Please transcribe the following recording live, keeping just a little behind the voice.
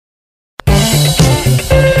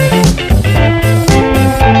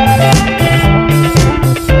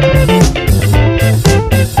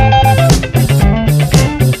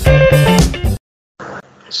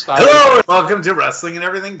excited. Hello, and welcome to Wrestling and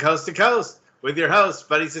Everything Coast to Coast with your hosts,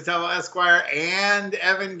 Buddy Sotelo Esquire and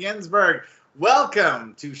Evan Ginsberg.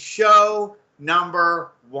 Welcome to show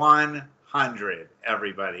number 100,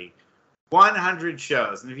 everybody. 100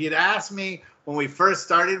 shows. And if you'd asked me when we first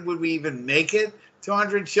started, would we even make it to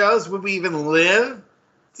 100 shows? Would we even live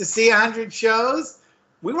to see 100 shows?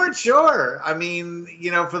 We weren't sure. I mean,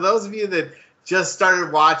 for those of you that just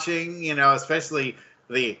started watching, especially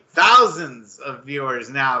the thousands of viewers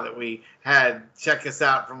now that we had check us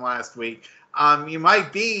out from last week, you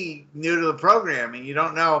might be new to the program and you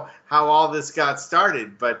don't know how all this got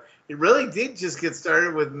started, but it really did just get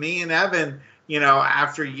started with me and Evan,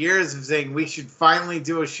 after years of saying we should finally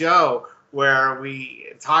do a show where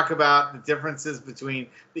we talk about the differences between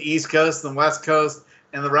the East Coast and the West Coast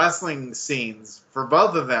and the wrestling scenes for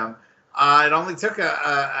both of them. It only took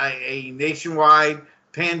a nationwide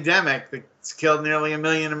pandemic that's killed nearly 1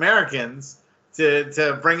 million Americans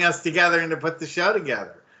to bring us together and to put the show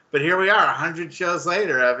together. But here we are, 100 shows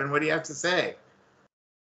later. Evan, what do you have to say?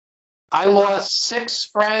 I lost 6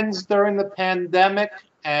 friends during the pandemic,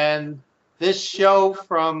 and this show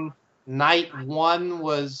from night 1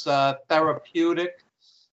 was therapeutic.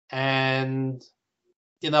 And,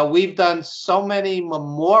 we've done so many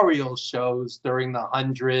memorial shows during the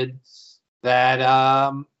 100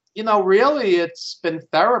 that, really it's been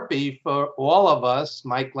therapy for all of us.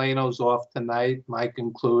 Mike Lano's off tonight, Mike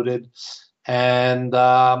included. And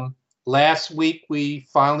last week we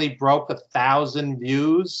finally broke 1,000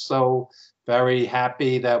 views. So very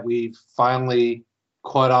happy that we've finally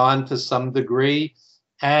caught on to some degree.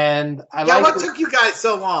 And what took you guys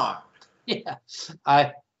so long? Yeah,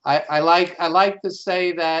 I like to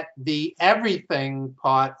say that the everything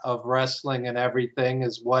part of Wrestling and Everything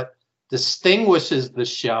is what distinguishes the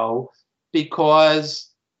show, because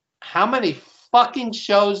how many fucking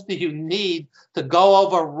shows do you need to go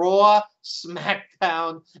over Raw,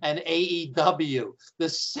 SmackDown, and AEW? The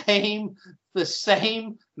same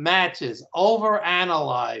matches,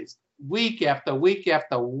 overanalyzed week after week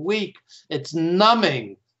after week. It's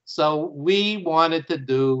numbing. So we wanted to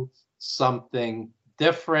do something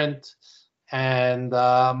different. And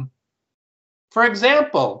for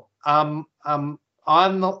example, I'm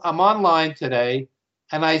online today,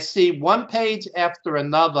 and I see one page after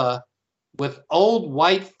another with old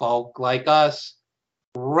white folk like us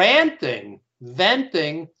ranting,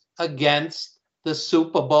 venting against the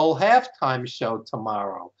Super Bowl halftime show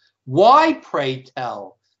tomorrow. Why, pray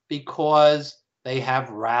tell? Because they have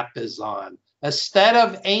rappers on. Instead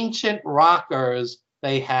of ancient rockers,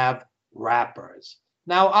 they have rappers.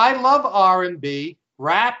 Now, I love R&B.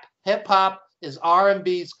 Rap, hip-hop is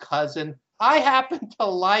R&B's cousin. I happen to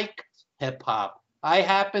like hip-hop. I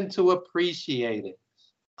happen to appreciate it.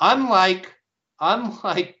 Unlike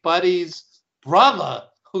Buddy's brother,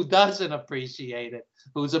 who doesn't appreciate it,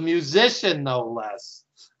 who's a musician no less.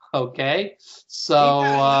 Okay,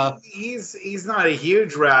 so he's not a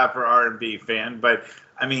huge rap or R&B fan, but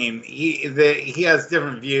I mean he has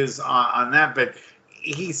different views on that, but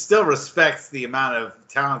he still respects the amount of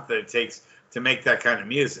talent that it takes to make that kind of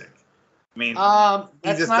music. I mean,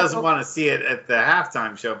 he just doesn't want to see it at the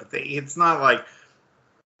halftime show, but it's not like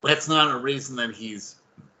that's not a reason that he's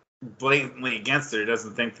blatantly against it. He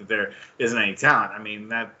doesn't think that there isn't any talent. I mean,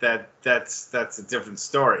 that's a different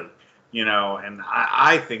story, and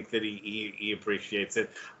I think that he appreciates it.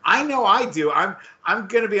 I know I do. I'm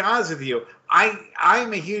going to be honest with you.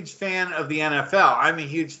 I'm a huge fan of the NFL. I'm a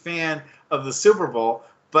huge fan of the Super Bowl,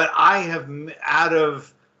 but I have, out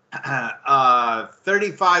of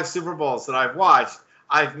 35 Super Bowls that I've watched,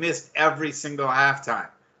 I've missed every single halftime.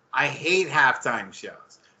 I hate halftime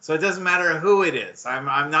shows. So it doesn't matter who it is.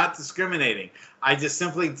 I'm not discriminating. I just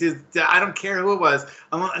simply I don't care who it was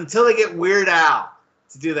until they get Weird Al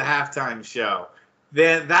to do the halftime show.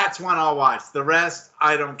 Then that's when I'll watch. The rest,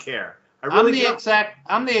 I don't care. I'm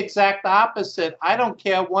the exact opposite. I don't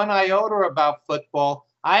care one iota about football.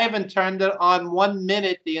 I haven't turned it on 1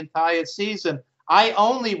 minute the entire season. I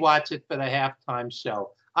only watch it for the halftime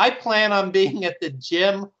show. I plan on being at the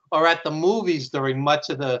gym or at the movies during much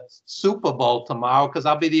of the Super Bowl tomorrow, because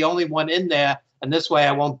I'll be the only one in there, and this way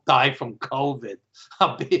I won't die from COVID.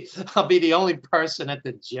 I'll be the only person at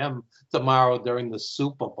the gym tomorrow during the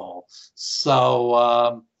Super Bowl.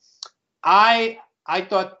 So I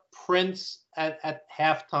thought Prince at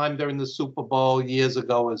halftime during the Super Bowl years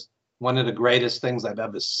ago was one of the greatest things I've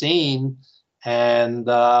ever seen, and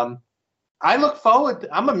I look forward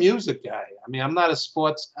I'm a music guy. I mean, I'm not a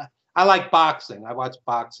sports. I like boxing. I watch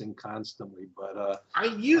boxing constantly, but I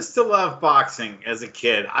used to love boxing as a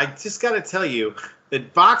kid. I just got to tell you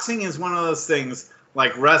that boxing is one of those things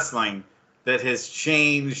like wrestling that has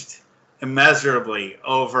changed immeasurably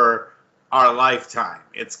over our lifetime.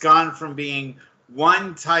 It's gone from being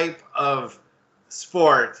one type of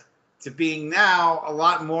sport to being now a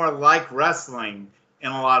lot more like wrestling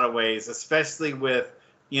in a lot of ways, especially with,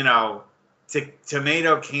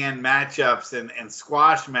 tomato can matchups and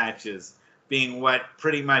squash matches being what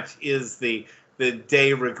pretty much is the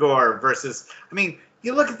de rigueur versus,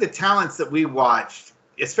 you look at the talents that we watched,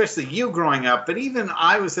 especially you growing up, but even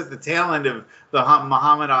I was at the tail end of the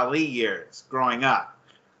Muhammad Ali years growing up.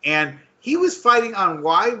 And he was fighting on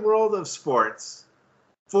Wide World of Sports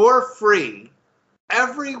for free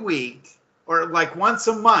every week or like once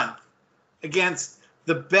a month against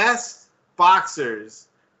the best boxers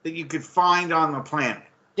that you could find on the planet.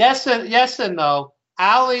 Yes and no.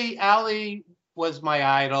 Ali was my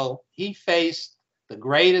idol. He faced the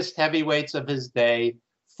greatest heavyweights of his day: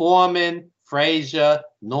 Foreman, Frazier,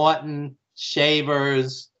 Norton,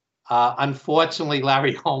 Shavers. Unfortunately,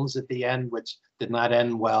 Larry Holmes at the end, which did not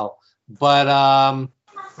end well. But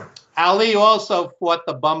Ali also fought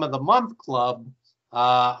the Bum of the Month Club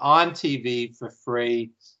on TV for free,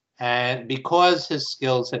 and because his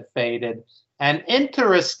skills had faded. And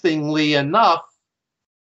interestingly enough,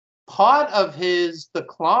 part of his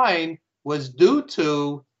decline was due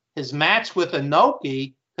to his match with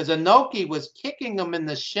Inoki, because Inoki was kicking him in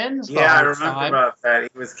the shins the whole time. Yeah, I remember time. About that.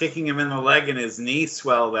 He was kicking him in the leg and his knee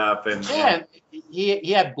swelled up. And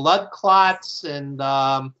he had blood clots, and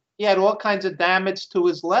he had all kinds of damage to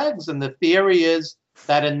his legs. And the theory is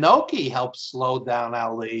that Inoki helped slow down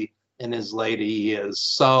Ali in his later years.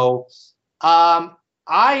 So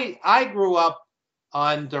I grew up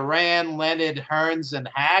on Duran, Leonard, Hearns, and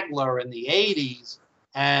Hagler in the 80s,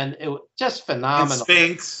 and it was just phenomenal. And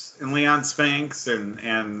Spinks and Leon Spinks and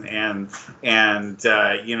you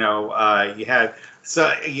had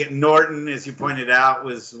Norton, as you pointed out,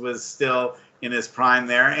 was still in his prime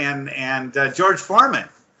there, and George Foreman,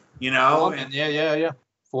 Foreman, yeah.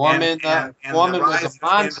 Foreman was a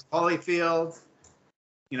monster. Holyfield.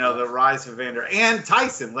 The rise of Vander and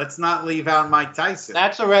Tyson. Let's not leave out Mike Tyson.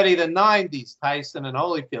 That's already the 90s, Tyson and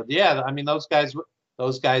Holyfield. Yeah,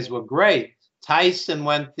 those guys were great. Tyson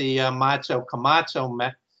went the Macho Camacho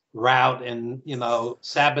route and,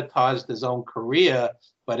 sabotaged his own career.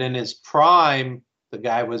 But in his prime, the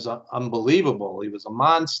guy was unbelievable. He was a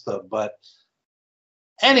monster. But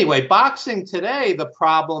anyway, boxing today, the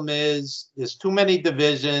problem is there's too many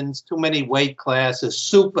divisions, too many weight classes,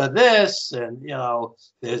 super this, and,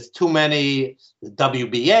 there's too many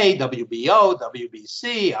WBA, WBO,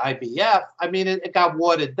 WBC, IBF. It got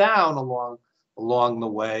watered down along the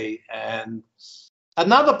way. And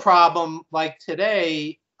another problem, like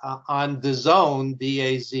today on DAZN,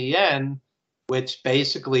 DAZN, which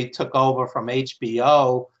basically took over from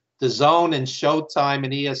HBO, DAZN and Showtime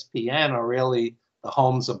and ESPN are really the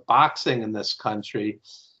homes of boxing in this country.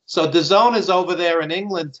 So DAZN is over there in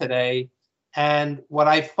England today, and what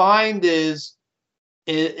I find is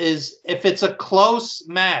if it's a close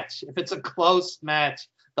match, the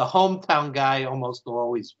hometown guy almost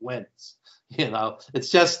always wins. It's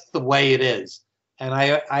just the way it is. And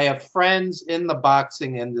I have friends in the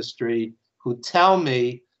boxing industry who tell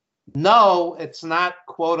me, no, it's not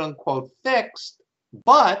quote unquote fixed,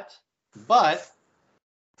 but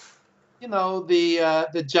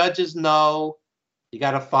the judges know you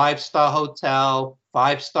got a 5-star hotel,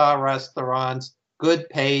 5-star restaurants, good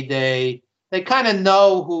payday. They kind of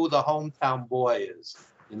know who the hometown boy is,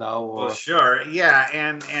 Well, sure. Yeah.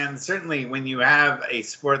 And certainly when you have a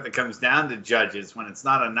sport that comes down to judges, when it's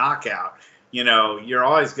not a knockout, you're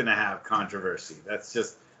always going to have controversy. That's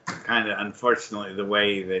just kind of unfortunately the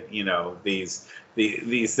way that, these,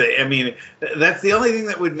 that's the only thing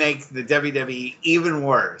that would make the WWE even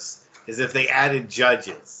worse is if they added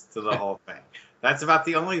judges to the whole thing. That's about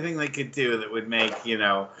the only thing they could do that would make,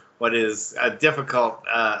 what is a difficult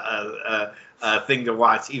thing to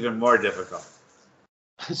watch even more difficult.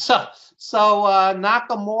 So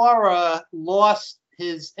Nakamura lost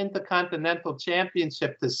his Intercontinental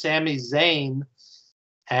Championship to Sami Zayn,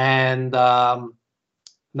 and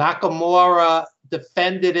Nakamura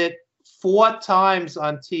defended it 4 times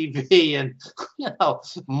on TV in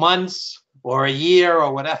months or a year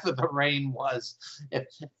or whatever the reign was.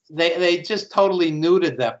 They just totally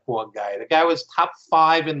neutered that poor guy. The guy was top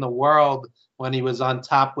 5 in the world when he was on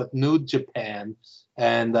top with New Japan.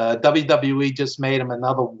 And WWE just made him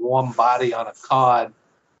another warm body on a card.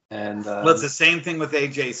 And well, it's the same thing with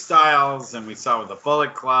AJ Styles, and we saw with the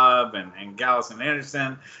Bullet Club and Gallows and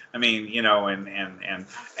Anderson. I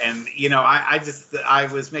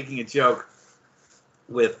was making a joke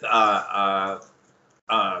with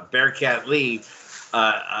Bearcat Lee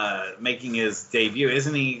making his debut.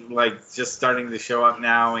 Isn't he like just starting to show up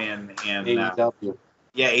now in AEW?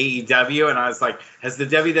 Yeah, AEW. And I was like, has the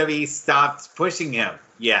WWE stopped pushing him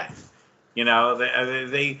yet? You know,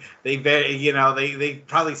 they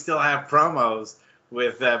probably still have promos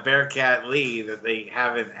with Bearcat Lee that they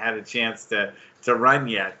haven't had a chance to run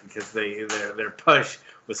yet because their push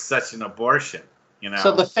was such an abortion. You know.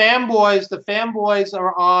 So the fanboys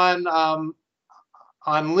are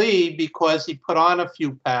on Lee because he put on a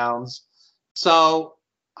few pounds. So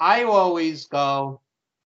I always go,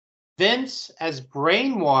 Vince has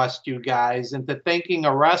brainwashed you guys into thinking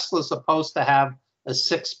a wrestler's supposed to have a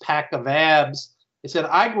six-pack of abs. He said,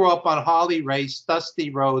 I grew up on Harley Race,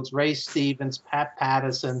 Dusty Rhodes, Ray Stevens, Pat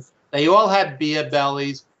Patterson. They all had beer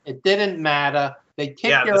bellies. It didn't matter. They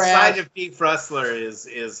kick your ass. The side of beef wrestler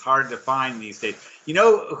is hard to find these days. You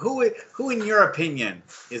know, who in your opinion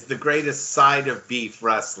is the greatest side of beef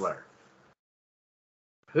wrestler?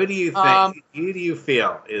 Who do you think? Who do you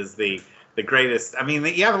feel is the greatest? I mean,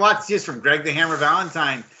 you have a lot to choose from. Greg the Hammer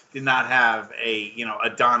Valentine did not have a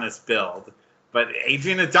Adonis build, but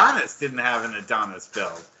Adrian Adonis didn't have an Adonis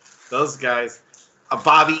build. Those guys,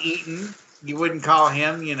 Bobby Eaton, you wouldn't call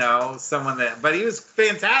him, someone that, but he was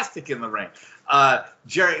fantastic in the ring.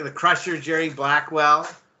 Jerry the Crusher, Jerry Blackwell,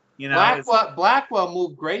 Blackwell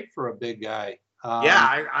moved great for a big guy.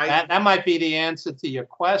 That might be the answer to your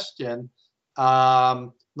question.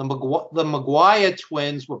 The Maguire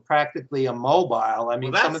twins were practically immobile. I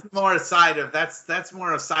mean, that's more a side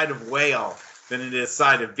of whale than it is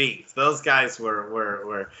side of beef. Those guys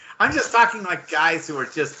were. I'm just talking like guys who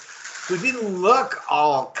didn't look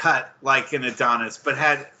all cut like an Adonis, but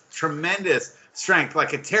had tremendous strength,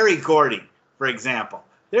 like a Terry Gordy, for example.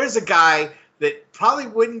 There's a guy that probably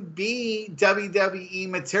wouldn't be WWE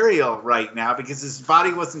material right now because his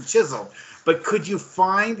body wasn't chiseled. But could you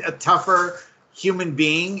find a tougher human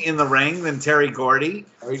being in the ring than Terry Gordy?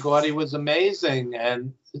 Terry Gordy was amazing,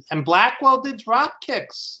 and Blackwell did drop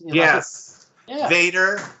kicks. Yes. Yeah.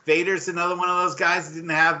 Vader's another one of those guys that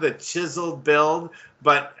didn't have the chiseled build,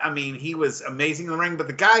 but I mean, he was amazing in the ring. But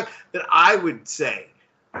the guy that I would say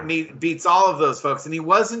beats all of those folks, and he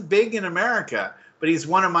wasn't big in America, but he's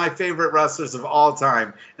one of my favorite wrestlers of all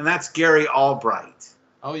time, and that's Gary Albright.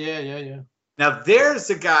 Oh, yeah. Now, there's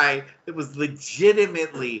a guy that was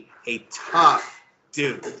legitimately a tough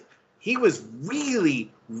dude. He was really,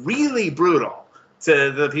 really brutal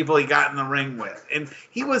to the people he got in the ring with, and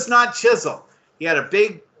he was not chiseled. He had a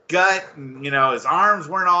big gut, and, his arms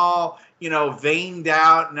weren't all, veined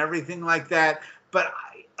out and everything like that. But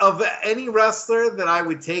of any wrestler that I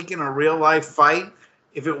would take in a real-life fight,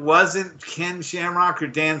 if it wasn't Ken Shamrock or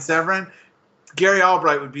Dan Severn, Gary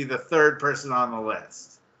Albright would be the third person on the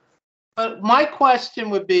list. But my question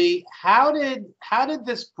would be, how did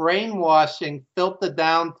this brainwashing filter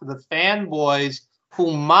down to the fanboys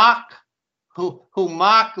who mock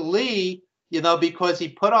Lee, because he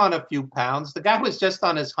put on a few pounds? The guy was just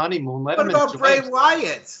on his honeymoon. What about Bray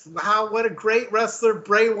Wyatt? What a great wrestler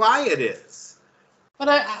Bray Wyatt is. But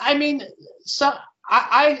I mean, so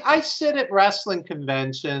I sit at wrestling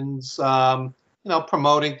conventions,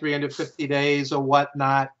 promoting 350 days or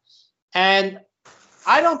whatnot, and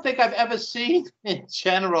I don't think I've ever seen in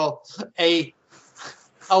general a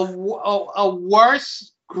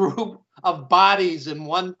worse group of bodies in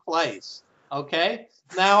one place. Okay.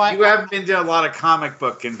 Now you haven't been to a lot of comic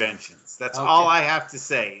book conventions. That's all I have to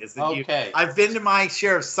say. Is that I've been to my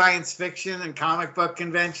share of science fiction and comic book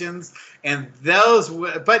conventions, and those.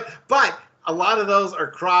 But a lot of those are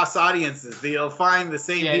cross audiences. You'll find the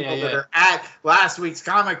same people that are at last week's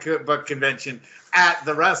comic book convention at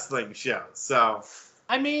the wrestling show. So.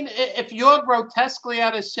 I mean, if you're grotesquely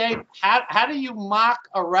out of shape, how do you mock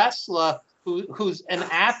a wrestler who's an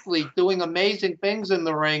athlete doing amazing things in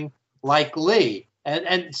the ring like Lee?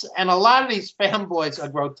 And a lot of these fanboys are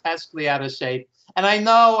grotesquely out of shape. And I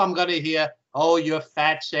know I'm going to hear, oh, you're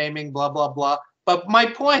fat shaming, blah, blah, blah. But my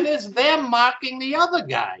point is they're mocking the other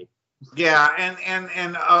guy. Yeah,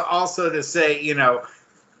 and also to say,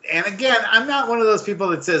 and again, I'm not one of those people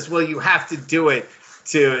that says, well, you have to do it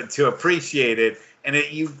to appreciate it. And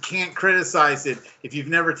you can't criticize it if you've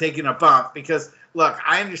never taken a bump because, look,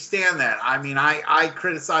 I understand that. I mean, I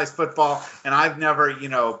criticize football, and I've never,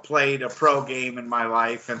 played a pro game in my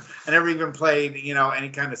life, and I never even played, any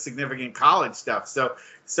kind of significant college stuff. So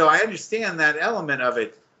I understand that element of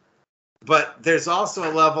it. But there's also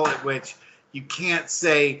a level at which you can't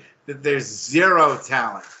say that there's zero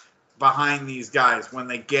talent behind these guys when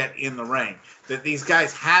they get in the ring. That these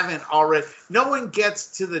guys haven't already. No one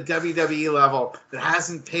gets to the WWE level that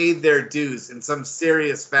hasn't paid their dues in some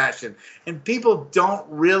serious fashion. And people don't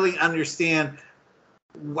really understand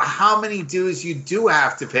how many dues you do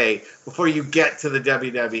have to pay before you get to the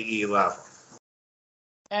WWE level.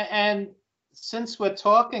 And since we're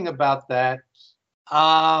talking about that,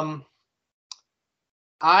 I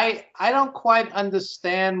don't quite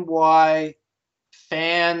understand why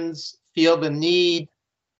fans feel the need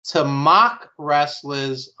to mock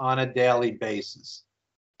wrestlers on a daily basis.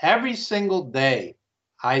 Every single day,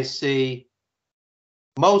 I see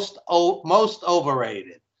most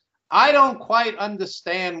overrated. I don't quite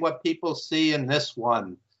understand what people see in this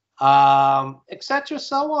one, etc.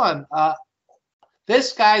 So on.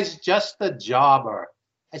 This guy's just a jobber.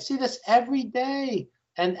 I see this every day,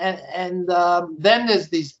 and then there's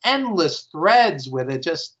these endless threads where they're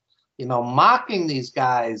just mocking these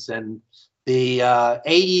guys, and the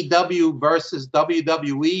AEW versus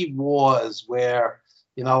WWE wars where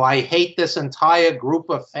I hate this entire group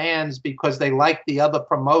of fans because they like the other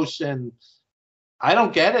promotion. I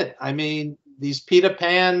don't get it. I mean, these Peter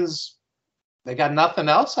Pans, they got nothing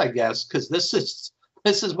else, I guess, because this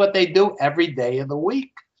is what they do every day of the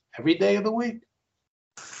week. Every day of the week.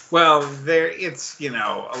 Well, it's a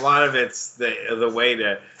lot of it's the way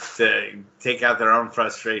to take out their own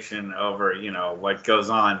frustration over what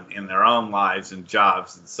goes on in their own lives and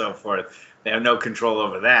jobs and so forth. They have no control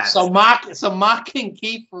over that. So mocking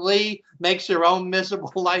Keith Lee makes your own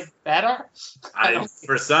miserable life better?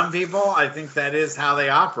 For some people, I think that is how they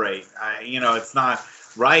operate. It's not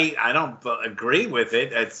right. I don't agree with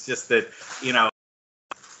it. It's just that,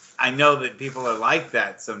 I know that people are like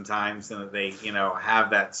that sometimes, and that they, have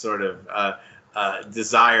that sort of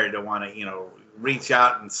desire to want to, reach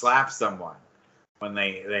out and slap someone when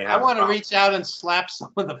they have. I want to reach out and slap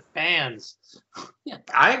some of the fans.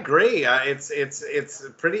 I agree. It's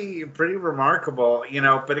pretty remarkable,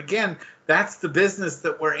 But again, that's the business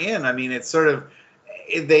that we're in. I mean, it's sort of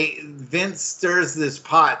Vince stirs this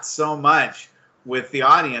pot so much with the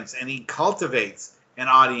audience, and he cultivates an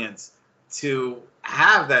audience to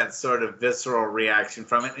have that sort of visceral reaction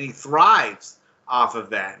from it, and he thrives off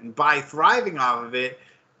of that. And by thriving off of it,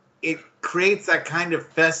 it creates that kind of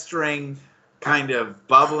festering, kind of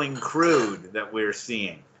bubbling crude that we're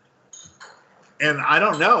seeing. And I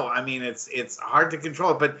don't know. I mean, it's hard to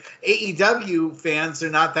control. But AEW fans are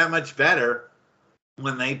not that much better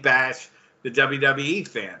when they bash the WWE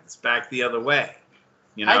fans back the other way.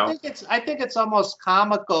 I think it's almost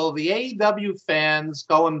comical. The AEW fans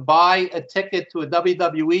go and buy a ticket to a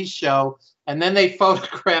WWE show, and then they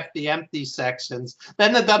photograph the empty sections.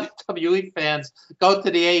 Then the WWE fans go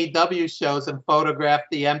to the AEW shows and photograph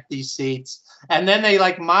the empty seats. And then they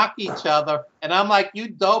mock each other. And I'm like, you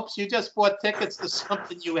dopes, you just bought tickets to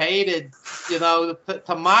something you hated,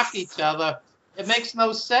 to mock each other. It makes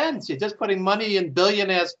no sense. You're just putting money in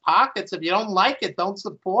billionaires' pockets. If you don't like it, don't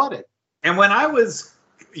support it. And when I was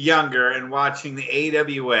younger and watching the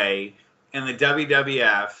AWA and the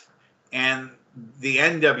WWF and the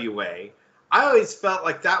NWA, I always felt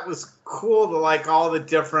like that was cool to like all the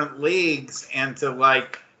different leagues and to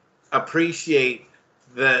appreciate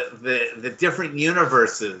the different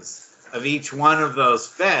universes of each one of those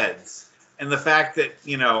feds, and the fact that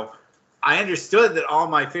I understood that all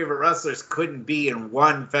my favorite wrestlers couldn't be in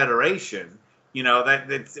one federation. That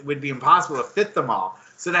it would be impossible to fit them all.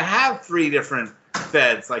 So to have three different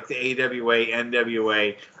feds like the AWA,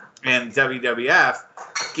 NWA, and WWF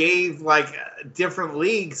gave different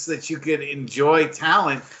leagues that you could enjoy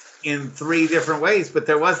talent in three different ways. But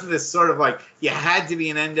there wasn't this sort of you had to be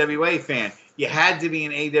an NWA fan, you had to be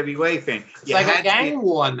an AWA fan. It's like a gang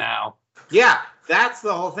war now. Yeah, that's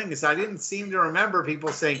the whole thing. Is I didn't seem to remember people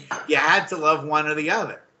saying you had to love one or the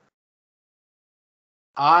other.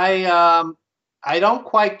 I don't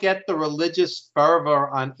quite get the religious fervor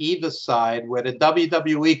on either side, where the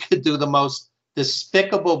WWE could do the most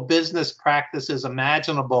despicable business practices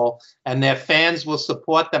imaginable, and their fans will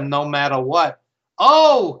support them no matter what.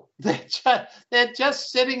 Oh, they're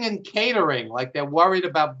just sitting and catering, like they're worried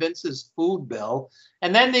about Vince's food bill.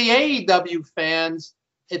 And then the AEW fans,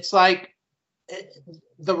 it's like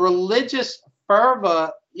the religious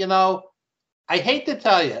fervor, I hate to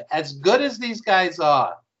tell you, as good as these guys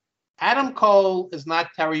are, Adam Cole is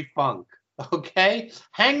not Terry Funk, okay?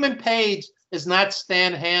 Hangman Page is not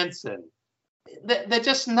Stan Hansen. They're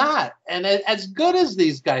just not. And as good as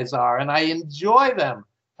these guys are, and I enjoy them,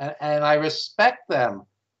 and I respect them,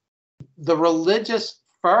 the religious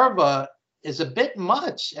fervor is a bit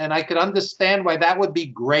much, and I could understand why that would be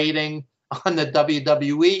grating on the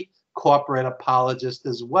WWE corporate apologist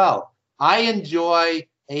as well. I enjoy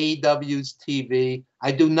AEW's TV.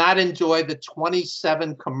 I do not enjoy the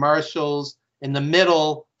 27 commercials in the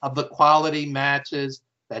middle of the quality matches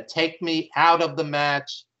that take me out of the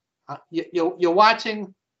match. You're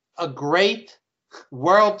watching a great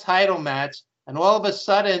world title match, and all of a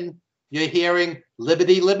sudden you're hearing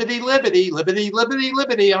liberty, liberty, liberty, liberty, liberty,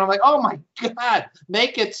 liberty, and I'm like, oh my God,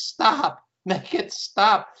 make it stop, make it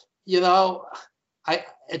stop.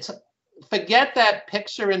 It's forget that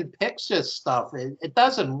picture-in-picture stuff. It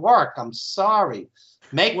doesn't work. I'm sorry.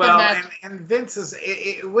 Make the match. And Vince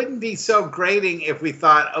it wouldn't be so grating if we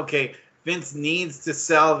thought, okay, Vince needs to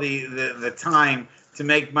sell the time to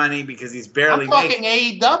make money because he's barely. I'm talking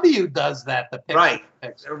AEW does that. Right.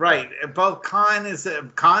 Both Khan's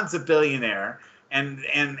a billionaire, and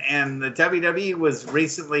the WWE was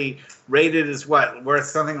recently rated as worth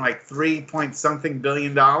something like $3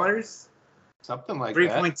 billion. Something like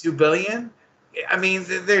 3.2 billion. I mean,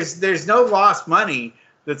 there's no lost money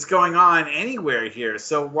that's going on anywhere here.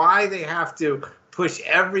 So why they have to push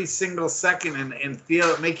every single second and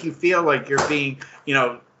make you feel like you're being,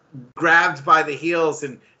 grabbed by the heels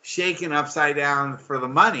and shaken upside down for the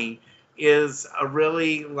money is a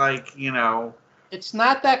really It's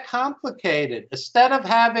not that complicated. Instead of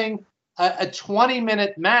having a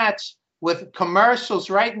 20-minute match with commercials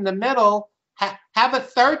right in the middle, have a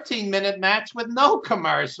 13-minute match with no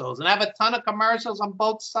commercials and have a ton of commercials on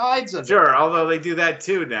both sides of it. Sure, although they do that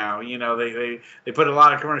too now. They put a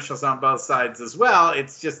lot of commercials on both sides as well.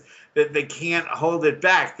 It's just that they can't hold it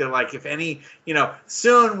back. They're like, if any,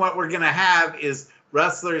 soon what we're going to have is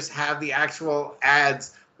wrestlers have the actual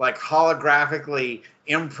ads like holographically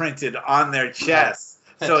imprinted on their chests.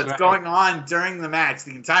 So it's going on during the match,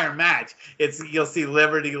 the entire match. You'll see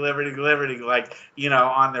liberty, liberty, liberty,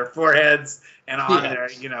 on their foreheads and on their,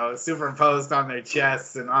 superimposed on their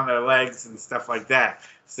chests and on their legs and stuff like that.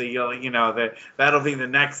 So that'll be the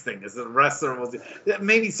next thing is the wrestler will do.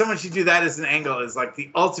 Maybe someone should do that as an angle, is like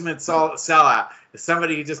the ultimate sellout. Is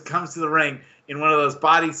somebody who just comes to the ring in one of those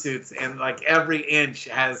bodysuits and like every inch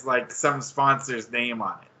has like some sponsor's name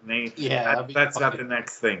on it. That's not the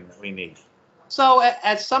next thing that we need. So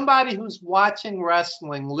as somebody who's watching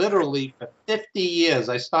wrestling literally for 50 years,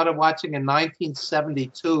 I started watching in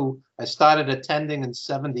 1972. I started attending in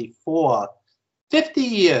 74. 50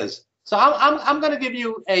 years. So I'm going to give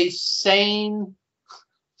you a sane,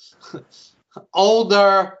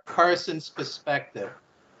 older person's perspective.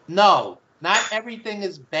 No, not everything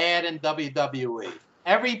is bad in WWE.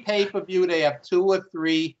 Every pay-per-view, they have 2 or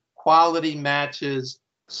 3 quality matches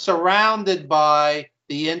surrounded by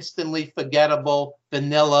the instantly forgettable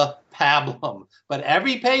vanilla pablum. But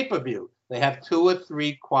every pay-per-view, they have 2 or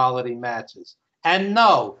 3 quality matches. And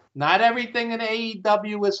no, not everything in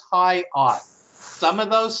AEW is high art. Some of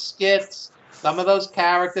those skits, some of those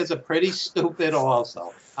characters are pretty stupid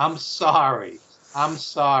also. I'm sorry.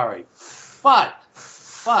 But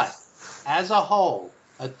as a whole,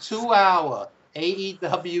 a 2-hour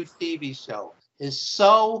AEW TV show is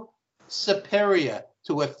so superior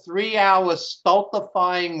to a 3-hour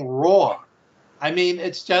stultifying Raw. I mean,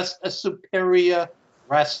 it's just a superior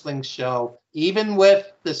wrestling show, even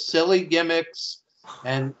with the silly gimmicks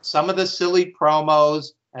and some of the silly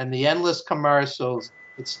promos and the endless commercials.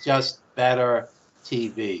 It's just better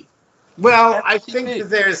TV. Well, I think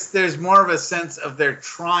that there's more of a sense of they're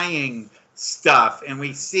trying stuff, and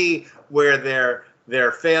we see where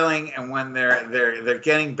they're failing and when they're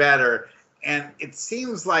getting better. And it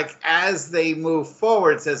seems like as they move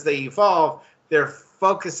forwards, as they evolve, they're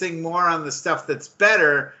focusing more on the stuff that's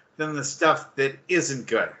better than the stuff that isn't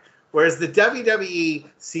good. Whereas the WWE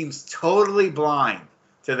seems totally blind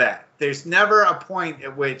to that. There's never a point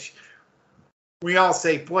at which we all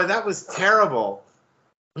say, boy, that was terrible.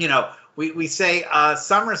 We say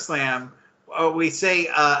SummerSlam, or we say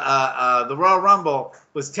the Royal Rumble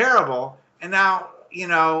was terrible, and now,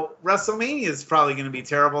 WrestleMania is probably going to be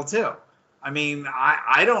terrible too. I mean,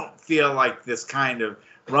 I don't feel like this kind of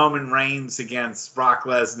Roman Reigns against Brock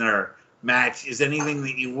Lesnar match is anything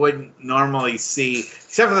that you wouldn't normally see,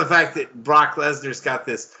 except for the fact that Brock Lesnar's got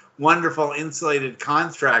this wonderful insulated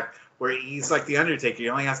contract where he's like the Undertaker. He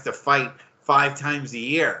only has to fight 5 times a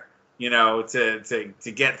year, to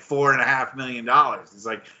get $4.5 million. It's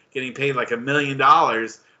like getting paid like $1 million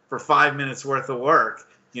for 5 minutes worth of work,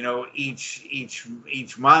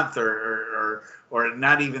 each month or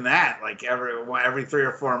not even that, like every 3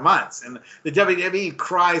 or 4 months. And the WWE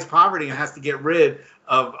cries poverty and has to get rid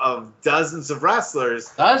of dozens of wrestlers.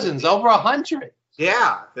 Dozens, over 100.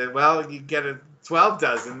 Yeah, well, you get 12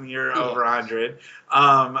 dozen, you're over 100.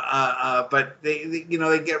 But they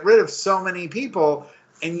get rid of so many people,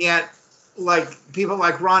 and yet, like people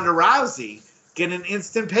like Ronda Rousey get an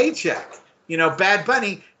instant paycheck. Bad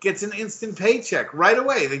Bunny gets an instant paycheck right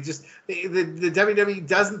away. The WWE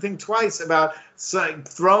doesn't think twice about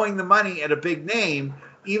throwing the money at a big name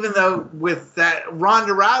even though with that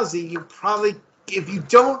Ronda Rousey, you probably, if you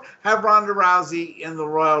don't have Ronda Rousey in the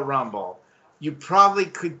Royal Rumble, you probably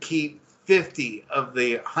could keep 50 of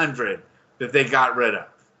the 100 that they got rid of.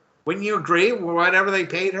 Wouldn't you agree? Whatever they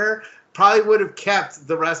paid her, probably would have kept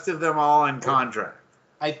the rest of them all in contract.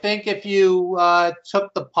 I think if you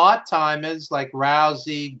took the part-timers like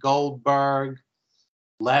Rousey, Goldberg,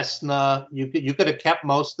 Lesnar, you could have kept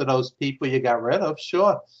most of those people you got rid of,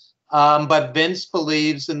 sure. But Vince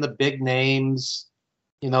believes in the big names,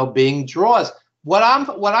 being draws. What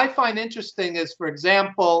I find interesting is, for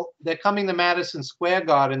example, they're coming to Madison Square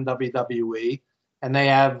Garden, WWE, and they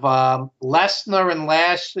have Lesnar and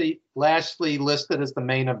Lashley listed as the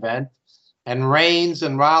main event, and Reigns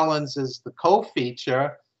and Rollins as the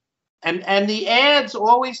co-feature. And the ads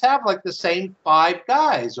always have like the same 5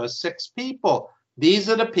 guys or 6 people. These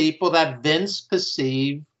are the people that Vince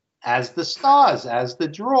perceives as the stars, as the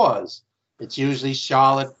draws. It's usually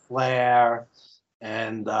Charlotte Flair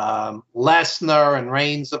and Lesnar and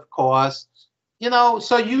Reigns, of course.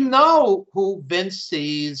 So who Vince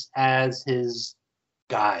sees as his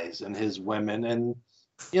guys and his women. And,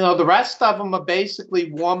 the rest of them are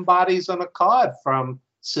basically warm bodies on a card from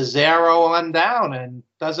Cesaro on down. And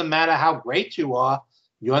doesn't matter how great you are,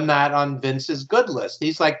 you're not on Vince's good list.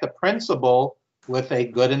 He's like the principal with a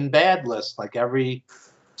good and bad list, like every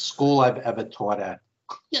school I've ever taught at.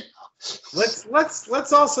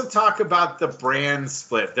 Let's also talk about the brand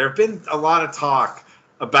split. There have been a lot of talk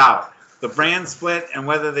about the brand split and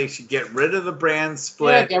whether they should get rid of the brand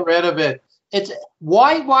split. Yeah, get rid of it. It's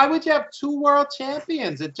why would you have 2 world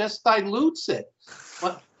champions? It just dilutes it.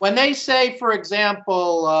 When they say, for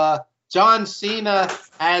example, John Cena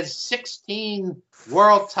has 16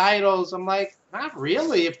 world titles, I'm like, not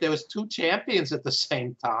really. If there was 2 champions at the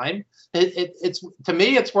same time, it's to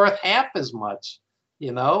me, it's worth half as much.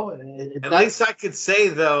 At least I could say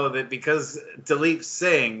though that because Dalip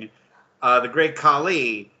Singh, the great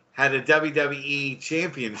Khali, had a WWE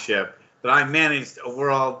championship, that I managed a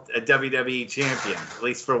WWE champion, at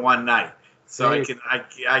least for one night. So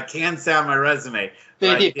I can say on my resume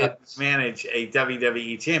that I did manage a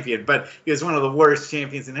WWE champion, but he was one of the worst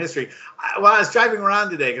champions in history. While I was driving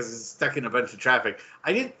around today, because I was stuck in a bunch of traffic,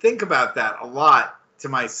 I did think about that a lot to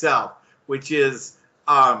myself, which is,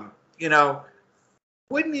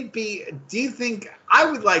 wouldn't it be, do you think, I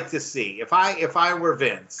would like to see, if I were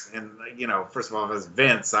Vince, and, first of all, if I was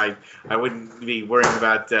Vince, I wouldn't be worrying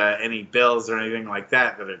about any bills or anything like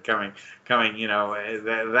that are coming,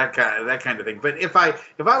 that kind of thing. But if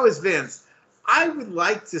I was Vince, I would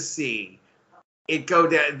like to see it go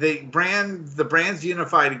down, the brands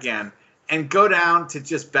unified again, and go down to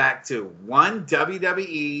just back to 1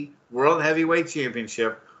 WWE World Heavyweight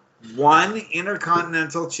Championship, 1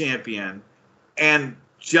 Intercontinental Champion, and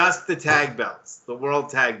just the tag belts, the world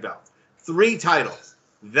tag belts. 3 titles.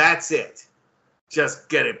 That's it. Just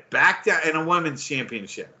get it back down, and a women's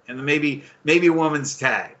championship, and maybe women's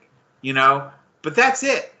tag, But that's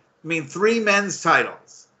it. 3 men's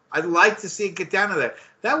titles. I'd like to see it get down to that.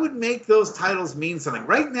 That would make those titles mean something.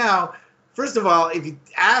 Right now, first of all, if you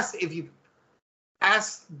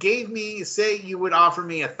say you would offer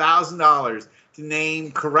me $1,000 to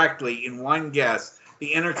name correctly in one guess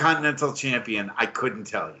the Intercontinental Champion, I couldn't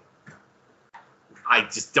tell you. I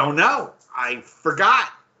just don't know. I forgot.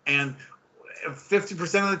 And 50%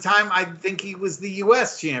 of the time, I think he was the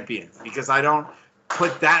U.S. champion because I don't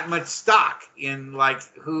put that much stock in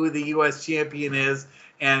who the U.S. champion is.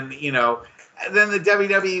 And, then the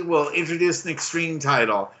WWE will introduce an Extreme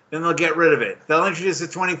title. Then they'll get rid of it. They'll introduce a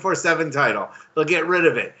 24/7 title. They'll get rid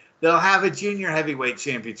of it. They'll have a junior heavyweight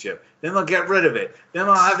championship. Then they'll get rid of it. Then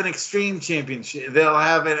they'll have an Extreme championship. They'll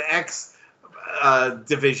have an X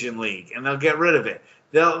division league, and they'll get rid of it.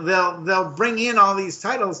 They'll bring in all these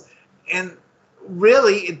titles, and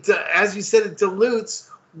really, as you said, it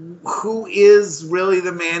dilutes who is really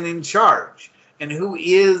the man in charge and who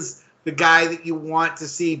is the guy that you want to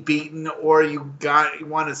see beaten, or you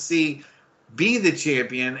want to see be the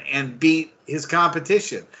champion and beat his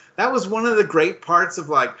competition. That was one of the great parts of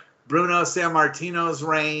Bruno Sammartino's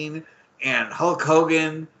reign and Hulk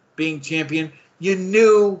Hogan being champion. You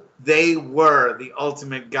knew they were the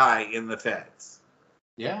ultimate guy in the feds.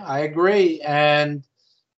 Yeah, I agree. And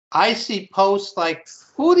I see posts like,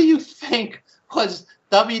 who do you think was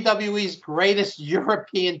WWE's greatest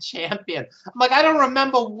European champion? I'm like, I don't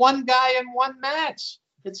remember one guy in one match.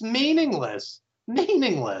 It's meaningless.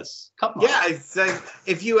 Come on. Yeah, it's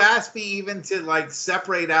if you ask me even to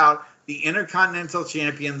separate out the Intercontinental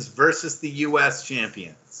champions versus the U.S.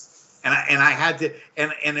 champions, and I had to,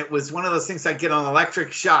 and it was one of those things I get an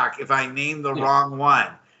electric shock if I name the wrong one.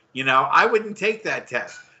 I wouldn't take that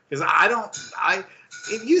test because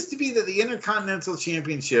it used to be that the Intercontinental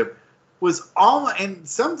Championship was and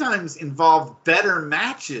sometimes involved better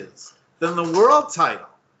matches than the world title.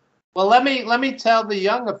 Well, let me tell the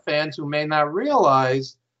younger fans who may not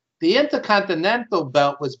realize the Intercontinental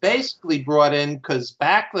belt was basically brought in because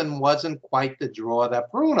Backlund wasn't quite the draw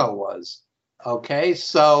that Bruno was. Okay,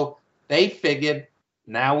 so they figured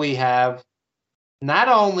now we have not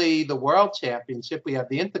only the World Championship, we have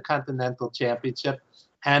the Intercontinental Championship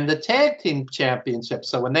and the Tag Team Championship.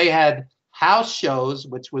 So when they had house shows,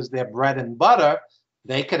 which was their bread and butter,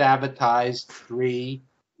 they could advertise 3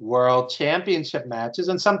 World Championship matches.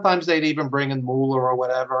 And sometimes they'd even bring in Moolah or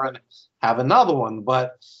whatever and have another one.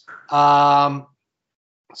 But so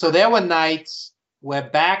there were nights where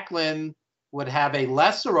Backlund would have a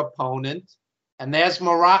lesser opponent, and there's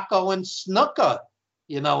Morocco and Snuka,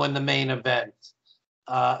 in the main event.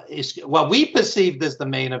 What we perceived as the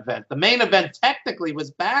main event. The main event technically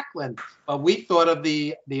was Backlund, but we thought of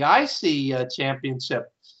the IC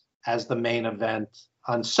championship as the main event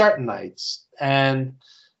on certain nights. And,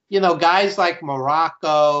 guys like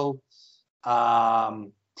Morocco,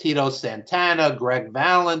 Tito Santana, Greg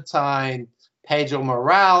Valentine, Pedro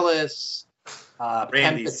Morales,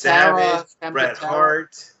 Randy Savage, Bret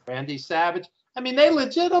Hart. Randy Savage. I mean, they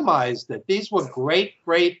legitimized it. These were great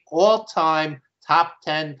all-time top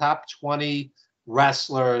 10, top 20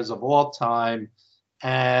 wrestlers of all time.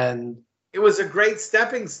 And it was a great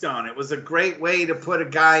stepping stone. It was a great way to put a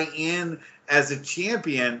guy in as a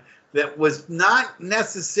champion that was not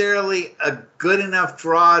necessarily a good enough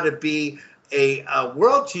draw to be a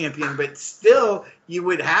world champion, but still you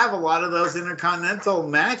would have a lot of those Intercontinental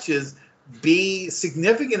matches be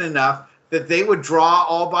significant enough that they would draw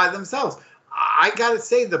all by themselves. I got to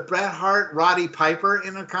say, the Bret Hart, Roddy Piper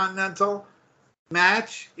Intercontinental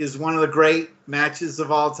match is one of the great matches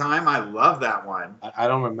of all time. I love that one. I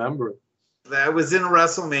don't remember it. That was in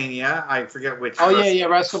WrestleMania. I forget which. Oh, yeah,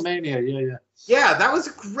 WrestleMania. Yeah. Yeah, that was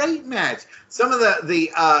a great match. Some of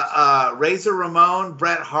the Razor Ramon,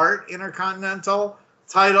 Bret Hart Intercontinental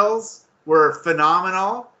titles were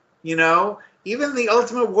phenomenal. Even the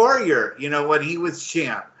Ultimate Warrior, when he was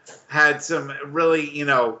champ, had some really,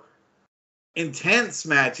 intense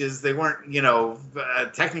matches. They weren't,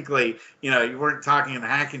 technically, you weren't talking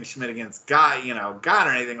Hackenschmidt against God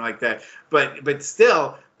or anything like that. But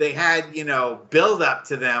still, they had, build up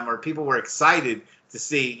to them, or people were excited to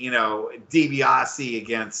see, DiBiase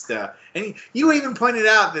against. And you even pointed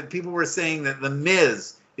out that people were saying that The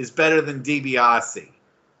Miz is better than DiBiase.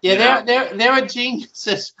 Yeah, there are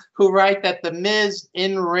geniuses who write that The Miz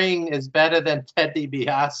in ring is better than Ted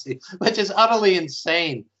DiBiase, which is utterly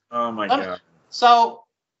insane. Oh my God. So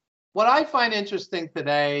what I find interesting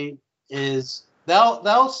today is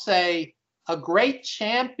they'll say a great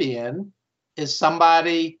champion is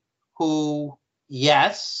somebody who,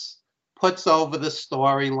 yes, puts over the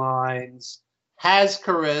storylines, has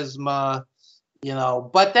charisma,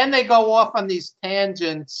 but then they go off on these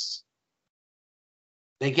tangents.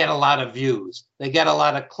 They get a lot of views. They get a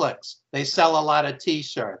lot of clicks. They sell a lot of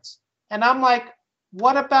T-shirts. And I'm like,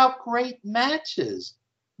 what about great matches?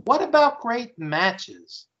 What about great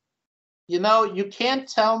matches? You can't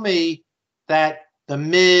tell me that The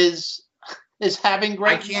Miz is having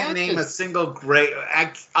great matches. I can't name a single great.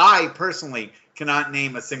 I personally cannot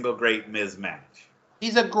name a single great Miz match.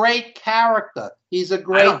 He's a great character. He's a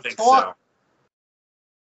great I don't think talker.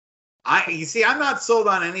 So. You see, I'm not sold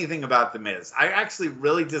on anything about The Miz. I actually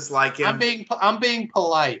really dislike him. I'm being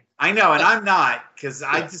polite. I know, and I'm not, because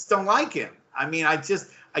I just don't like him. I mean, I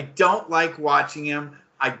don't like watching him.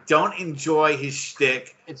 I don't enjoy his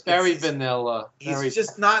shtick. It's very vanilla. He's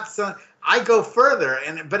just not so. I go further,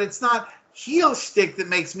 but it's not heel shtick that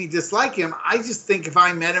makes me dislike him. I just think if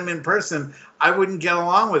I met him in person, I wouldn't get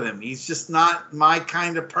along with him. He's just not my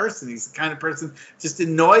kind of person. He's the kind of person just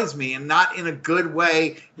annoys me, and not in a good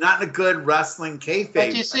way, not in a good wrestling kayfabe.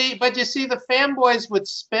 But you see, the fanboys would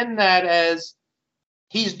spin that as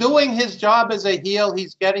he's doing his job as a heel.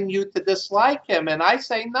 He's getting you to dislike him, and I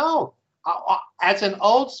say no. As an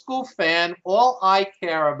old school fan, all I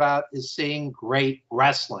care about is seeing great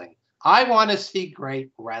wrestling. I want to see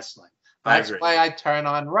great wrestling. That's why I turn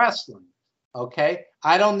on wrestling. Okay?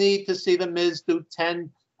 I don't need to see The Miz do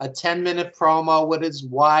a 10-minute promo with his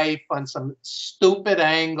wife on some stupid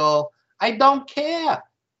angle. I don't care.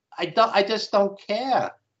 I just don't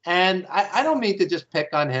care. And I don't mean to just pick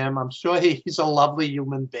on him. I'm sure he's a lovely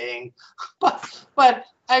human being. But I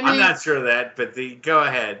mean, I'm not sure of that, but go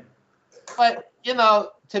ahead. But,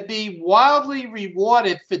 to be wildly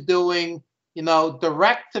rewarded for doing,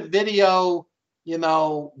 direct to video,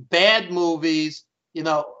 bad movies,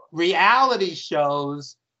 reality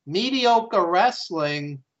shows, mediocre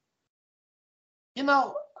wrestling,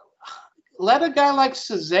 let a guy like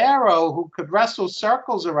Cesaro, who could wrestle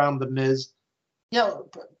circles around the Miz,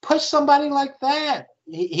 push somebody like that.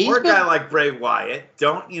 Or a guy like Bray Wyatt.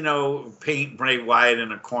 Don't, paint Bray Wyatt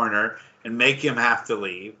in a corner and make him have to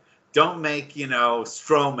leave. Don't make,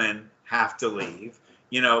 Strowman have to leave,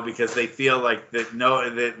 because they feel like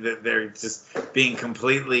that they're just being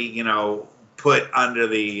completely, put under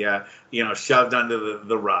the, shoved under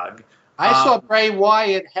the rug. I saw Bray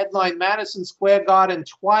Wyatt headline Madison Square Garden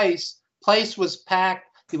twice. Place was packed.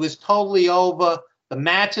 He was totally over. The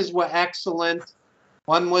matches were excellent.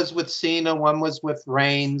 One was with Cena, one was with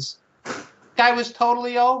Reigns. Guy was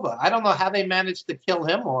totally over. I don't know how they managed to kill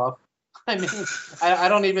him off. I mean, I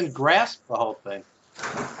don't even grasp the whole thing.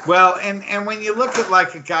 Well, and when you look at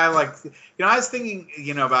like a guy like, I was thinking,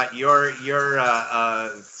 about your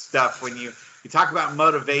stuff when you talk about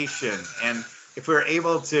motivation, and if we're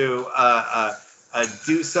able to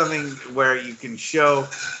do something where you can show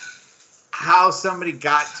how somebody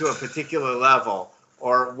got to a particular level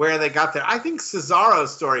or where they got there. I think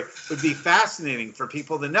Cesaro's story would be fascinating for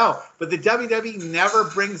people to know, but the WWE never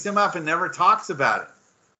brings him up and never talks about it.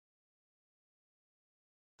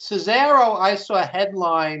 Cesaro, I saw a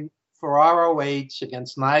headline for ROH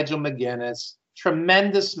against Nigel McGuinness.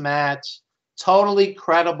 Tremendous match, totally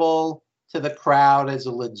credible to the crowd as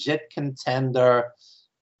a legit contender.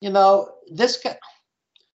 This guy,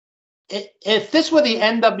 if this were the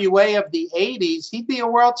NWA of the 80s, he'd be a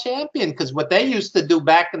world champion, because what they used to do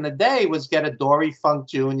back in the day was get a Dory Funk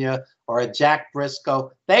Jr. or a Jack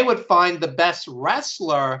Briscoe. They would find the best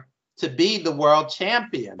wrestler to be the world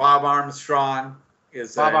champion. Bob Armstrong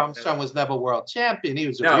was never world champion. He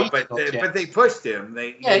was a regional champion. But they pushed him.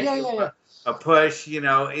 Yeah. A push,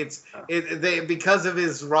 they because of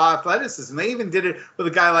his raw athleticism. They even did it with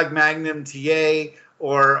a guy like Magnum TA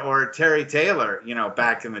or Terry Taylor,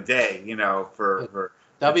 back in the day, for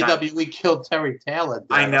WWE killed Terry Taylor.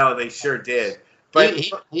 I know, they sure did. But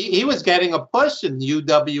he was getting a push in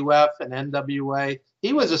UWF and NWA.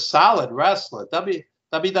 He was a solid wrestler.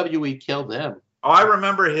 WWE killed him. Oh, I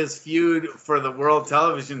remember his feud for the World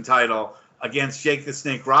Television title against Jake the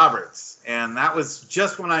Snake Roberts. And that was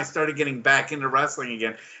just when I started getting back into wrestling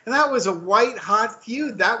again. And that was a white hot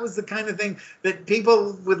feud. That was the kind of thing that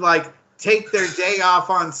people would take their day off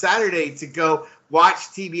on Saturday to go watch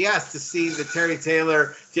TBS to see the Terry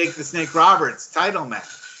Taylor, Jake the Snake Roberts title match.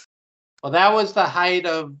 Well, that was the height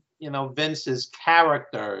of, Vince's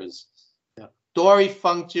characters. Dory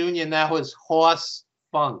Funk Jr. now is Horse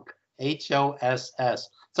Funk, HOSS. It's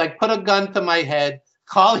like, put a gun to my head.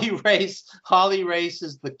 Harley Race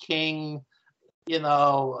is the king.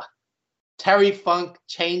 Terry Funk,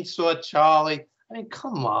 Chainsaw Charlie. I mean,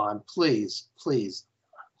 come on, please.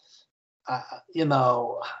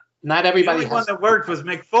 Not everybody. The only one that worked was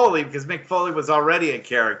Mick Foley, because Mick Foley was already a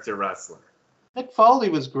character wrestler. Mick Foley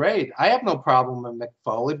was great. I have no problem with Mick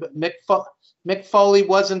Foley, but Mick Foley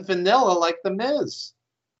wasn't vanilla like The Miz.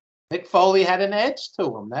 Mick Foley had an edge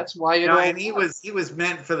to him. That's why and he was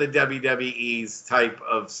meant for the WWE's type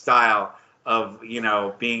of style of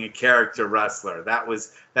being a character wrestler.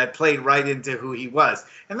 That played right into who he was.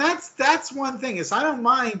 And that's one thing, is I don't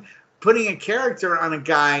mind putting a character on a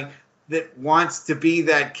guy that wants to be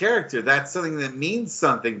that character. That's something that means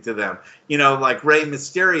something to them. Like Rey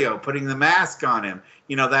Mysterio, putting the mask on him,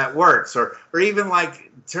 that works. Or even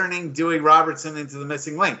like turning Dewey Robertson into the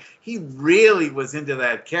Missing Link. He really was into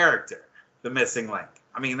that character, the Missing Link.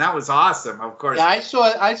 I mean, that was awesome, of course. Yeah, I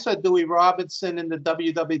saw Dewey Robertson in the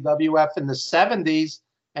WWF in the 70s,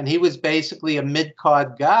 and he was basically a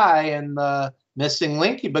mid-card guy, and the Missing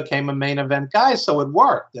Link, he became a main event guy, so it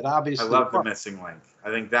worked. It obviously worked. The Missing Link. I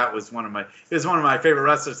think that was one of my favorite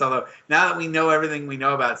wrestlers. Although now that we know everything we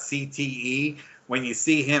know about CTE, when you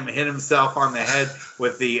see him hit himself on the head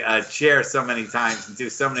with the chair so many times and do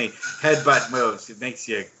so many headbutt moves, it makes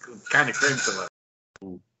you kind of cringe a little.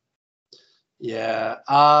 Yeah,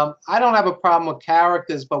 I don't have a problem with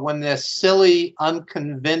characters, but when they're silly,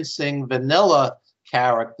 unconvincing, vanilla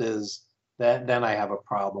characters, then I have a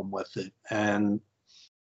problem with it. And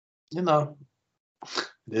it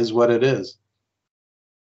is what it is.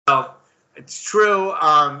 Well, it's true,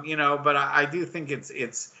 but I do think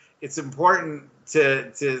it's important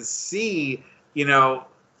to see,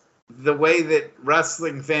 the way that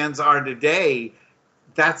wrestling fans are today.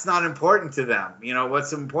 That's not important to them.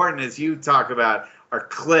 What's important, as you talk about, are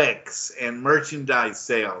clicks and merchandise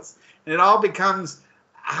sales. And it all becomes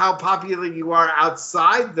how popular you are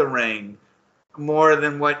outside the ring more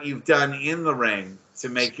than what you've done in the ring to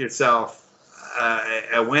make yourself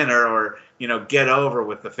a winner or, get over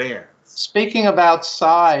with the fans. Speaking of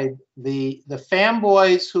outside, the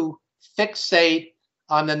fanboys who fixate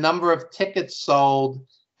on the number of tickets sold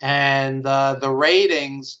and the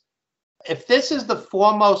ratings, if this is the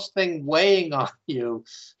foremost thing weighing on you,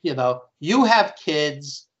 you have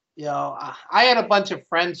kids, I had a bunch of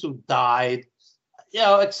friends who died,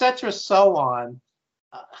 et cetera, so on.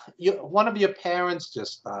 One of your parents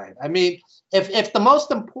just died. I mean, if the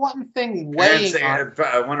most important thing weighing on,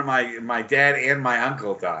 one of my dad and my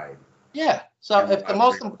uncle died. Yeah. So if the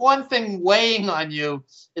most important thing weighing on you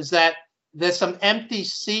is that there's some empty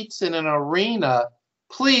seats in an arena,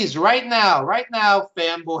 please, right now,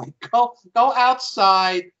 fanboy, go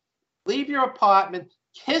outside, leave your apartment,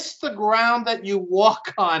 kiss the ground that you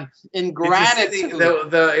walk on in gratitude.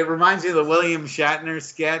 It reminds me of the William Shatner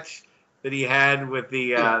sketch that he had with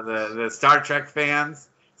the Star Trek fans.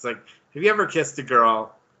 It's like, have you ever kissed a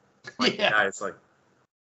girl? Like, yeah. It's like,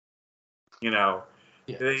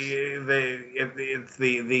 It's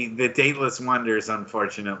the dateless wonders,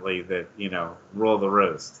 unfortunately, that rule the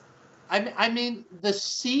roost. I mean, the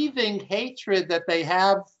seething hatred that they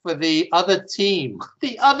have for the other team,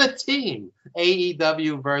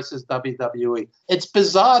 AEW versus WWE. It's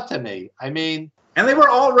bizarre to me. I mean, and they were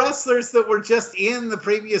all wrestlers that were just in the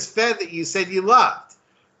previous Fed that you said you loved.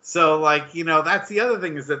 So, that's the other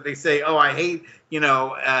thing, is that they say, "Oh, I hate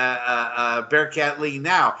Bearcat Lee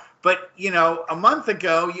now." But, a month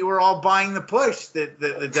ago, you were all buying the push that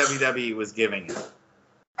the WWE was giving you.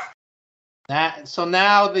 So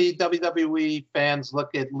now the WWE fans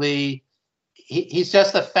look at Lee. He's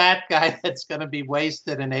just a fat guy that's going to be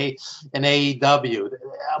wasted in AEW.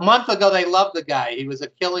 A month ago, they loved the guy. He was a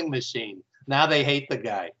killing machine. Now they hate the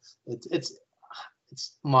guy. It's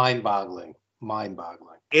mind-boggling.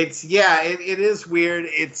 It is weird.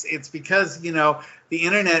 It's because, the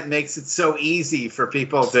internet makes it so easy for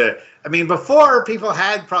people to, before people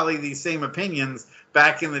had probably these same opinions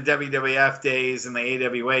back in the WWF days and the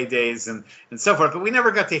AWA days and so forth, but we never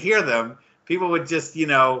got to hear them. People would just,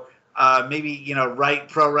 maybe, write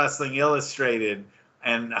Pro Wrestling Illustrated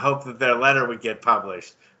and hope that their letter would get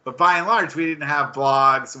published. But by and large, we didn't have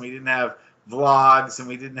blogs, and we didn't have vlogs, and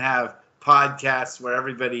we didn't have podcasts where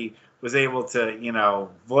everybody was able to,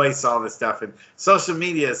 voice all this stuff. And social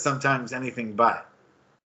media is sometimes anything but.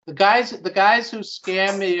 The guys who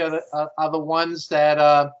scam me are the ones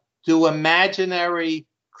that do imaginary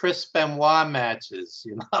Chris Benoit matches.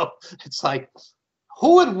 It's like,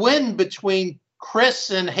 who would win between Chris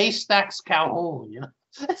and Haystacks Calhoun?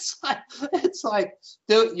 It's like,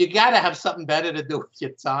 dude, you got to have something better to do with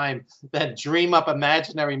your time than dream up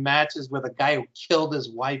imaginary matches with a guy who killed his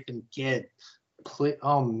wife and kid.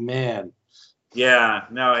 Oh man. Yeah,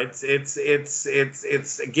 no, it's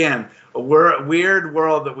again a weird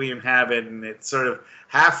world that we inhabit, and it's sort of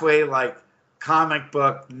halfway like comic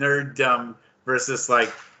book nerddom versus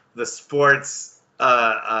like the sports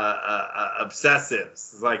obsessives.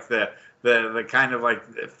 It's like the kind of like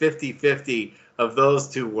 50-50 of those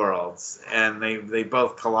two worlds, and they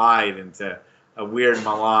both collide into a weird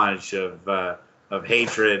melange of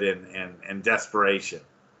hatred and desperation.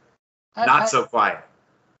 Not so quiet.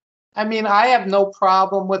 I have no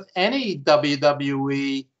problem with any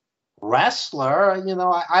WWE wrestler.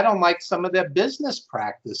 I don't like some of their business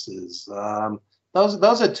practices.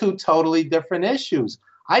 Those are two totally different issues.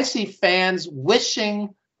 I see fans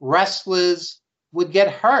wishing wrestlers would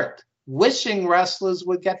get hurt, wishing wrestlers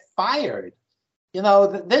would get fired.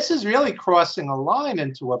 This is really crossing a line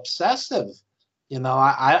into obsessive.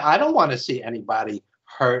 I don't want to see anybody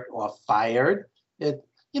hurt or fired.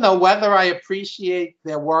 Whether I appreciate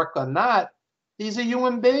their work or not, these are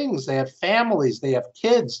human beings. They have families, they have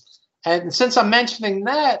kids. And since I'm mentioning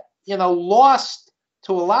that, lost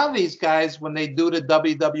to a lot of these guys when they do the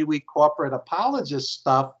WWE corporate apologist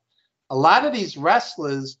stuff, a lot of these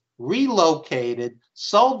wrestlers relocated,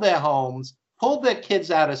 sold their homes, pulled their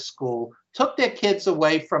kids out of school, took their kids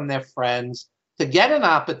away from their friends to get an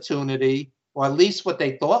opportunity, or at least what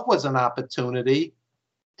they thought was an opportunity.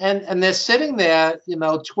 And they're sitting there,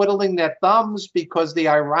 twiddling their thumbs because the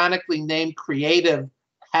ironically named creative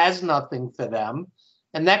has nothing for them.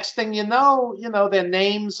 And next thing you know, their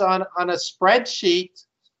names on a spreadsheet,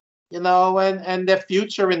 and their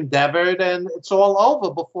future endeavored, and it's all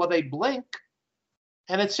over before they blink.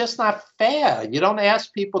 And it's just not fair. You don't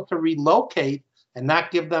ask people to relocate and not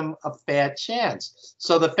give them a fair chance.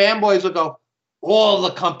 So the fanboys will go, all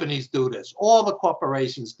the companies do this, all the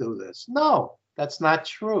corporations do this. No. That's not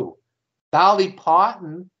true. Dolly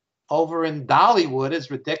Parton over in Dollywood, as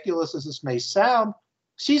ridiculous as this may sound,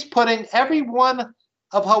 she's putting every one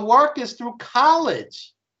of her workers through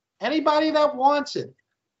college. Anybody that wants it.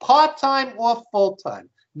 part-time or full-time.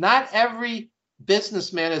 Not every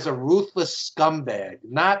businessman is a ruthless scumbag.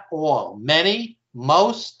 Not all. Many,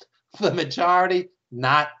 most, the majority,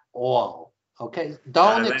 not all. Okay?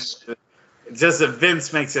 Don't just that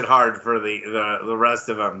Vince makes it hard for the rest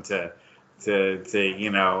of them to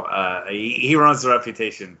he runs the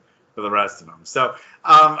reputation for the rest of them. So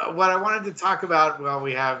what I wanted to talk about, well,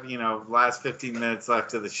 we have last 15 minutes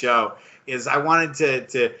left of the show, is I wanted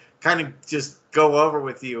to kind of just go over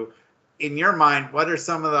with you, in your mind, what are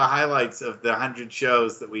some of the highlights of the 100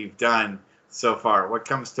 shows that we've done so far? What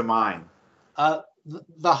comes to mind?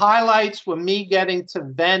 The highlights were me getting to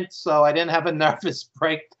vent, so I didn't have a nervous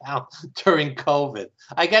breakdown during COVID.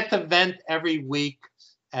 I get to vent every week,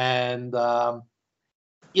 and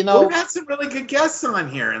we've had some really good guests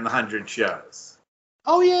on here in the 100 shows.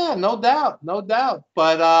 Oh yeah, no doubt.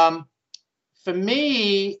 But for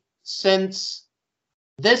me, since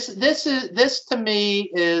this to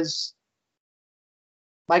me is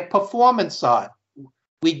like performance art.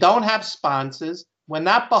 We don't have sponsors. We're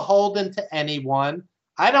not beholden to anyone.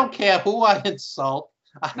 I don't care who I insult.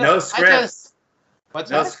 No scripts. What's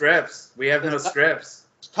no that? Scripts. We have no scripts.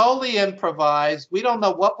 It's totally improvised. We don't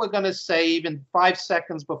know what we're going to say even 5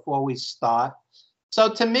 seconds before we start.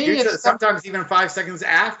 So to me, it's sometimes even 5 seconds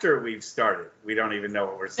after we've started, we don't even know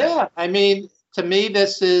what we're saying. Yeah, I mean, to me,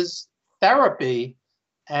 this is therapy,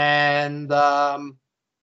 and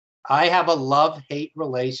I have a love-hate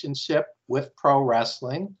relationship with pro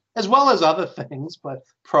wrestling, as well as other things, but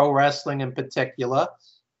pro wrestling in particular.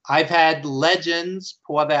 I've had legends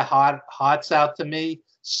pour their hearts out to me,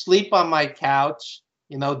 sleep on my couch,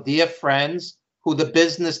 dear friends who the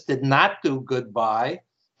business did not do good by.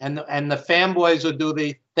 And the fanboys who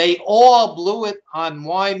they all blew it on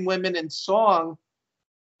Wine, Women, and Song.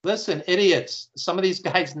 Listen, idiots. Some of these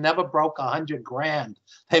guys never broke $100,000.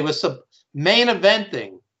 They were main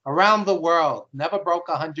eventing around the world, never broke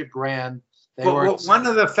 $100,000. One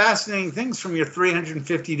of the fascinating things from your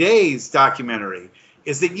 350 Days documentary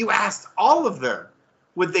is that you asked all of them,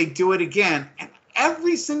 would they do it again? And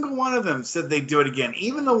every single one of them said they'd do it again,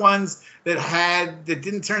 even the ones that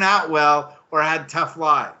didn't turn out well or had tough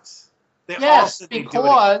lives. Yes,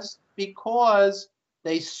 because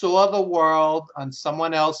they saw the world on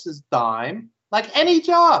someone else's dime, like any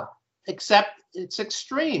job, except it's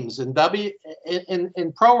extremes in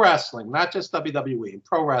pro wrestling, not just WWE, in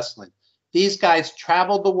pro wrestling. These guys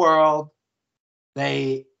traveled the world.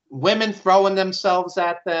 Women throwing themselves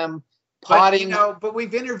at them, potting. But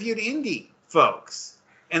we've interviewed indie folks,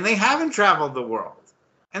 and they haven't traveled the world.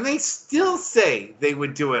 And they still say they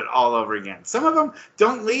would do it all over again. Some of them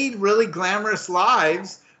don't lead really glamorous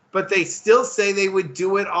lives, but they still say they would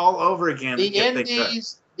do it all over again. The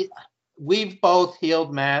indies, we've both heel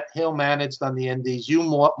managed on the indies. You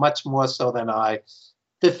much more so than I.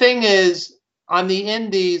 The thing is, on the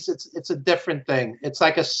indies, it's a different thing. It's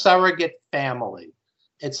like a surrogate family.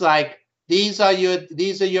 It's like these are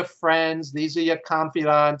your friends. These are your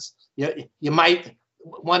confidants. You might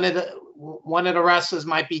one of the wrestlers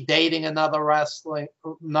might be dating another wrestler.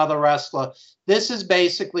 This is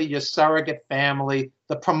basically your surrogate family.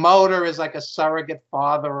 The promoter is like a surrogate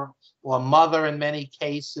father or mother in many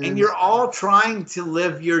cases. And you're all trying to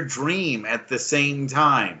live your dream at the same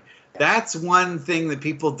time. That's one thing that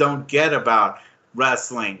people don't get about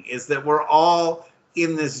wrestling, is that we're all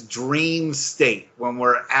in this dream state when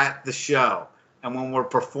we're at the show and when we're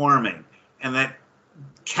performing, and that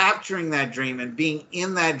capturing that dream and being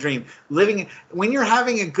in that dream, living. When you're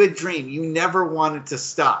having a good dream, you never want it to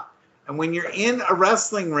stop. And when you're in a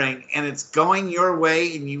wrestling ring and it's going your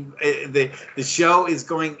way, and the show is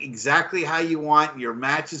going exactly how you want, your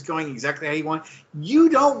match is going exactly how you want, you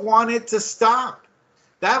don't want it to stop.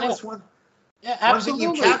 That was one thing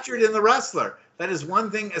you captured in The Wrestler. That is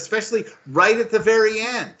one thing, especially right at the very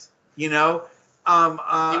end. He was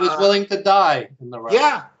willing to die in The Wrestler.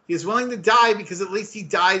 Yeah, he was willing to die because at least he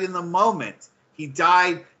died in the moment. He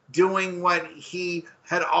died doing what he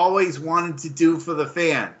had always wanted to do for the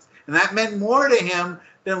fans. And that meant more to him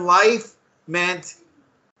than life meant,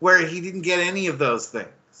 where he didn't get any of those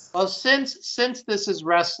things. Well, since this is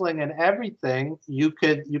wrestling and everything, you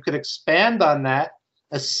could expand on that.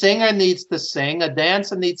 A singer needs to sing, a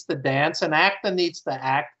dancer needs to dance, an actor needs to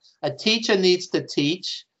act, a teacher needs to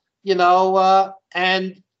teach,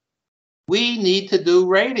 and we need to do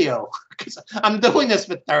radio. Because I'm doing this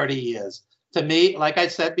for 30 years. To me, like I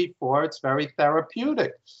said before, it's very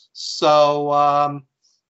therapeutic. So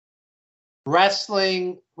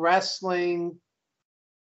wrestling,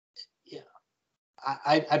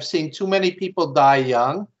 I've seen too many people die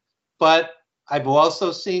young, but I've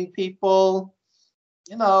also seen people,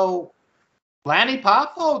 Lanny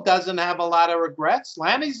Poffo doesn't have a lot of regrets.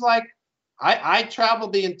 Lanny's like, I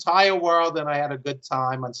traveled the entire world and I had a good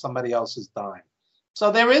time on somebody else's dime.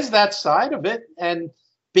 So there is that side of it. And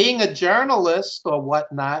being a journalist or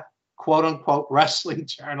whatnot, quote unquote wrestling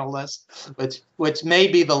journalist, which may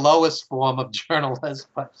be the lowest form of journalist,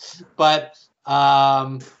 but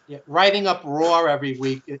yeah, writing up Raw every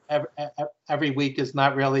week is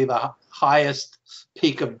not really the highest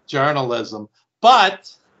peak of journalism.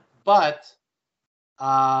 But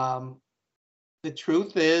um, the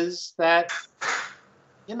truth is that,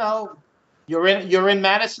 you know, you're in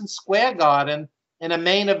Madison Square Garden in a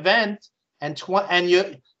main event, and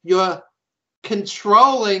you're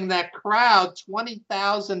controlling that crowd,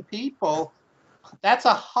 20,000 people. That's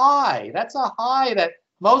a high. That's a high that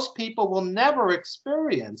most people will never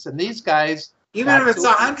experience. And these guys, Even if it's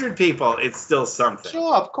 100 people, it's still something.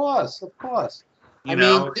 Sure, of course. You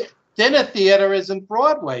know? I mean, dinner theater isn't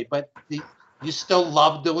Broadway, but you still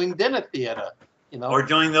love doing dinner theater. You know, or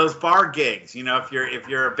doing those bar gigs. You know, if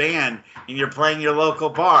you're a band and you're playing your local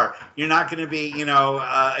bar, you're not going to be,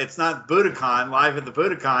 it's not Budokan, live at the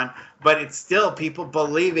Budokan, but it's still people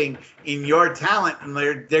believing in your talent, and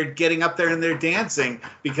they're getting up there and they're dancing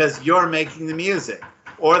because you're making the music,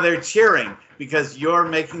 or they're cheering because you're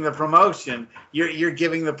making the promotion. You're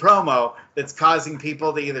giving the promo that's causing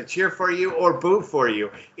people to either cheer for you or boo for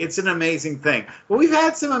you. It's an amazing thing. Well, we've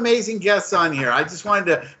had some amazing guests on here. I just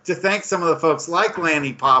wanted to thank some of the folks like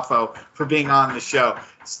Lanny Poffo for being on the show.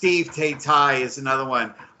 Steve Taitai is another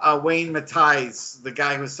one. Wayne Matthijs, the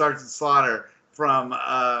guy who was Sergeant Slaughter from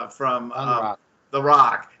The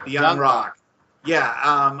Rock, the Young Rock.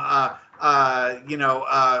 Yeah.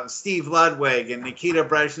 Steve Ludwig and Nikita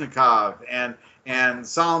Brezhnikov and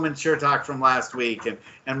Solomon Chertok from last week,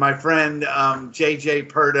 and my friend JJ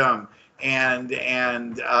Purdom, and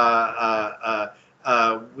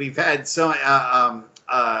we've had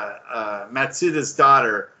Matsuda's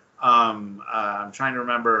daughter. I'm trying to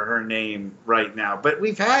remember her name right now, but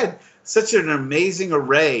we've had such an amazing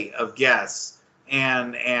array of guests,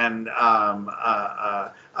 and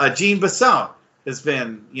Gene Basone has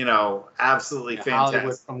been, absolutely fantastic.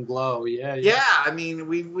 Hollywood from Glow, yeah. Yeah, I mean,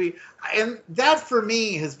 we and that for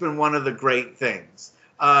me has been one of the great things,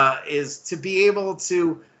 is to be able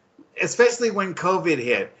to, especially when COVID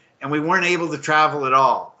hit and we weren't able to travel at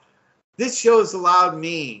all. This show has allowed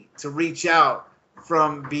me to reach out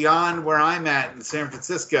from beyond where I'm at in San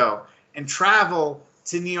Francisco and travel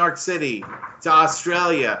to New York City, to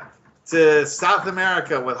Australia, to South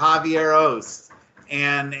America with Javier Ost,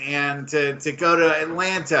 and to go to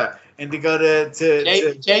Atlanta, and to go to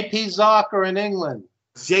JP Zarka in England.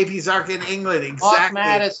 JP Zarka in England, exactly. Mark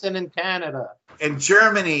Madison in Canada. And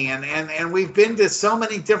Germany, and we've been to so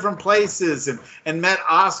many different places, and met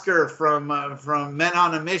Oscar from Men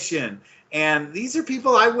on a Mission. And these are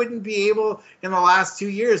people I wouldn't be able in the last 2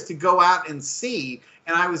 years to go out and see,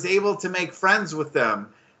 and I was able to make friends with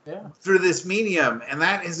them. Yeah. Through this medium, and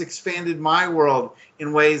that has expanded my world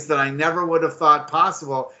in ways that I never would have thought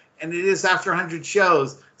possible. And it is, after 100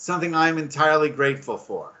 shows, something I'm entirely grateful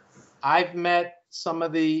for. I've met some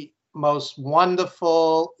of the most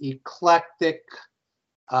wonderful, eclectic,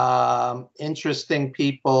 interesting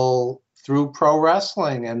people through pro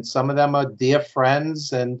wrestling, and some of them are dear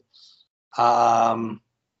friends. And one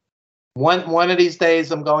of these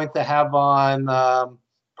days, I'm going to have on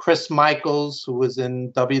Chris Michaels, who was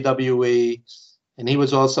in WWE, and he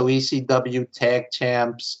was also ECW tag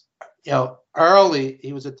champs. Early,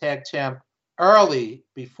 he was a tag champ early,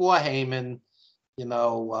 before Heyman,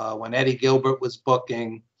 when Eddie Gilbert was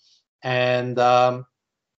booking. And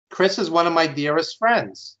Chris is one of my dearest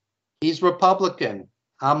friends. He's Republican.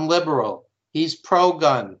 I'm liberal. He's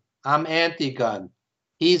pro-gun. I'm anti-gun.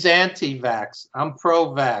 He's anti-vax. I'm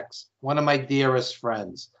pro-vax. One of my dearest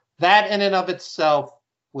friends. That in and of itself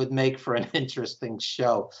would make for an interesting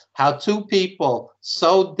show. How two people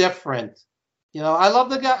so different, I love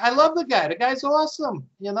the guy. The guy's awesome,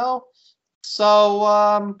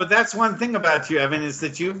 So, but that's one thing about you, Evan, is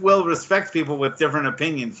that you will respect people with different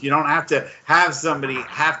opinions. You don't have to have somebody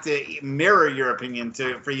have to mirror your opinion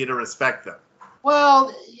for you to respect them.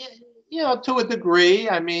 Well, to a degree.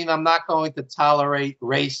 I mean, I'm not going to tolerate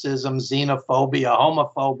racism, xenophobia,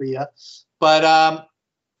 homophobia, but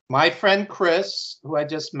my friend Chris, who I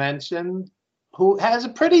just mentioned, who has a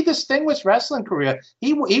pretty distinguished wrestling career,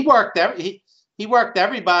 he worked everybody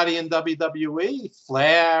in WWE,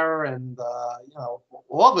 Flair, and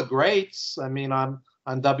all the greats. I mean, on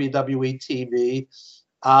WWE TV.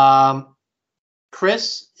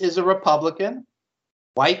 Chris is a Republican,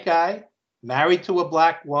 white guy, married to a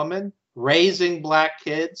black woman, raising black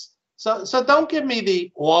kids, So don't give me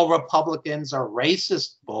the all Republicans are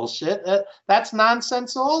racist bullshit. That's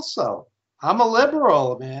nonsense also. I'm a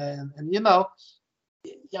liberal, man. And,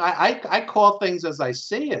 I call things as I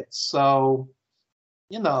see it. So,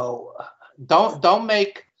 don't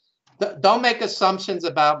make assumptions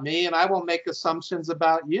about me, and I will make assumptions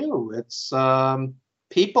about you. It's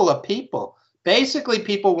people are people. Basically,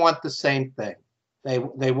 people want the same thing.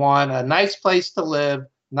 They want a nice place to live,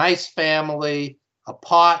 nice family, a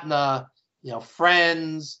partner,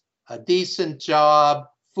 friends, a decent job,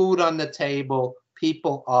 food on the table.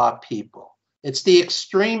 People are people. It's the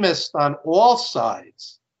extremists on all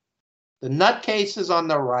sides. The nutcases on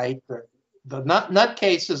the right, the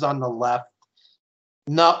nutcases on the left.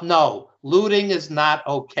 No, looting is not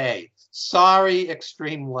okay. Sorry,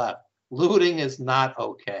 extreme left. Looting is not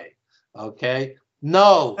okay. Okay?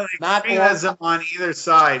 No, not all. Extremism on either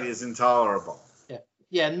side is intolerable.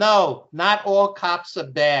 Yeah, no, not all cops are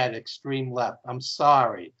bad, extreme left. I'm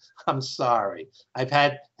sorry. I've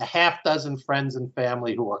had a half dozen friends and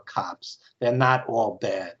family who are cops. They're not all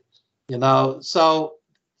bad. So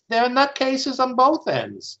there are nutcases on both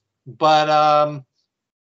ends. But,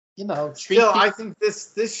 Still, I think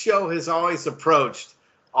this show has always approached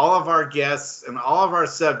all of our guests and all of our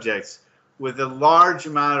subjects with a large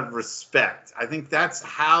amount of respect. I think that's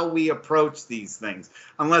how we approach these things.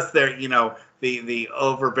 Unless they're, the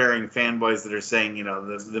overbearing fanboys that are saying,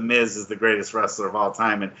 the Miz is the greatest wrestler of all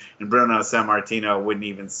time, and Bruno Sammartino wouldn't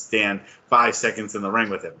even stand 5 seconds in the ring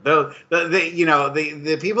with him.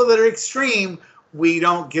 The people that are extreme, we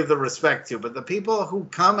don't give the respect to. But the people who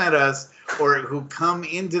come at us or who come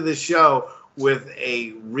into the show with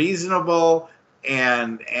a reasonable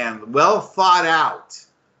and well thought out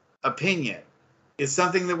opinion is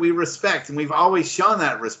something that we respect, and we've always shown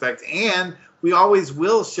that respect, and we always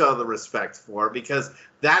will show the respect for, because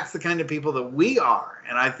that's the kind of people that we are.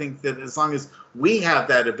 And I think that as long as we have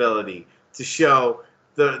that ability to show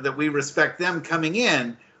that we respect them coming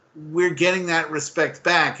in, we're getting that respect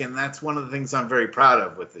back, and that's one of the things I'm very proud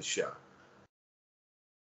of with this show.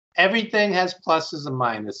 Everything has pluses and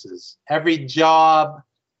minuses. Every job,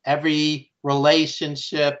 every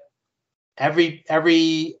relationship,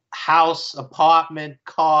 every house, apartment,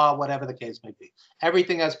 car, whatever the case may be.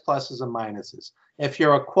 Everything has pluses and minuses. If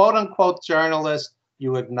you're a quote-unquote journalist,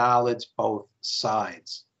 you acknowledge both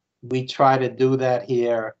sides. We try to do that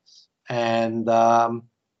here. And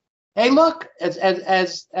hey, look,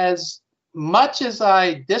 as much as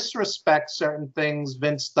I disrespect certain things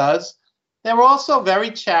Vince does, they're also very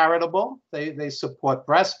charitable. They support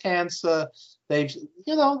breast cancer. They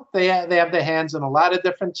have their hands in a lot of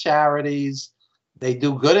different charities. They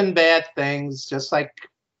do good and bad things, just like,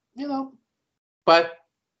 but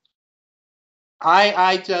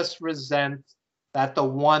I just resent that the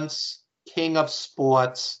once king of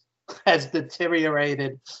sports has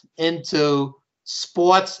deteriorated into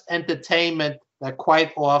sports entertainment that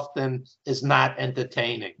quite often is not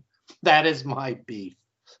entertaining. That is my beef.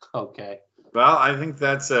 Okay. Well, I think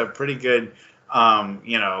that's a pretty good,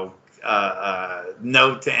 note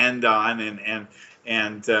to end on,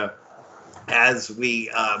 and as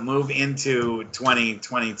we move into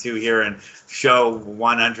 2022 here and show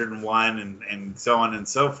 101 and so on and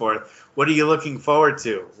so forth, what are you looking forward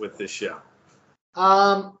to with this show?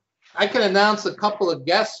 I can announce a couple of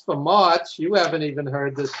guests for March. You haven't even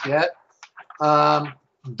heard this yet.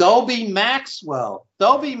 Dobie Maxwell.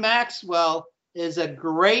 Dobie Maxwell is a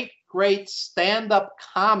great stand-up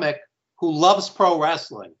comic who loves pro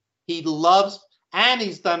wrestling. He loves, and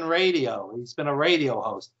he's done radio. He's been a radio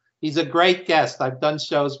host. He's a great guest. I've done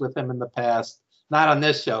shows with him in the past, not on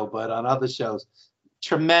this show, but on other shows.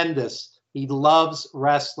 Tremendous. He loves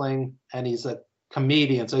wrestling, and he's a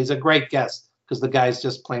comedian, so he's a great guest because the guy's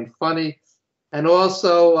just plain funny. And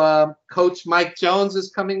also, Coach Mike Jones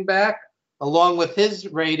is coming back, along with his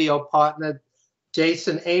radio partner,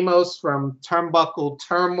 Jason Amos from Turnbuckle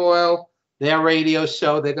Turmoil, their radio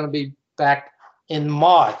show. They're going to be back in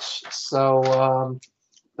March. So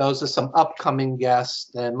those are some upcoming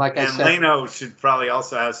guests. And like I said, Leno should probably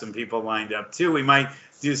also have some people lined up too. We might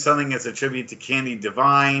do something as a tribute to Candy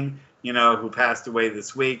Devine, who passed away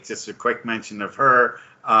this week. Just a quick mention of her.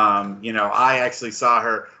 I actually saw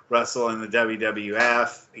her wrestle in the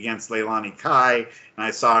WWF against Leilani Kai, and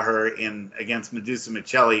I saw her against Medusa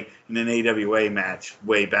Michelli in an AWA match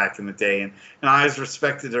way back in the day, and I always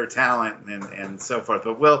respected her talent and so forth.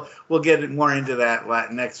 But we'll get more into that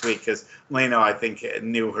next week, because Leno, I think,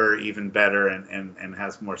 knew her even better and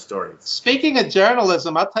has more stories. Speaking of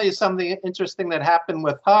journalism, I'll tell you something interesting that happened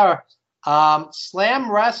with her.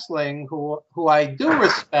 Slam Wrestling, who I do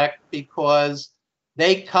respect because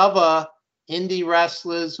they cover indie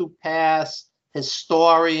wrestlers who pass,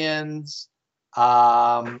 historians,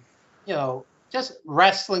 just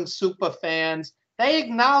wrestling super fans. They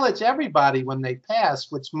acknowledge everybody when they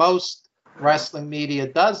pass, which most wrestling media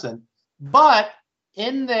doesn't. But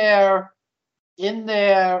in their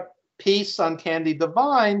piece on Candy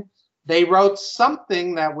Divine, they wrote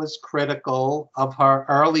something that was critical of her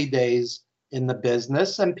early days in the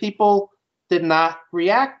business, and people did not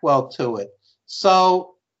react well to it.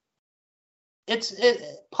 So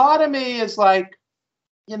part of me is like,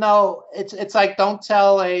 it's like, don't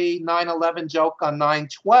tell a 9/11 joke on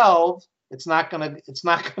 9/12. It's not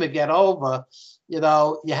gonna get over. You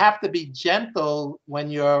have to be gentle when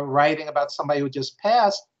you're writing about somebody who just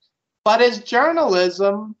passed. But as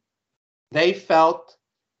journalism, they felt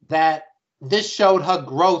that this showed her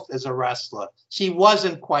growth as a wrestler. She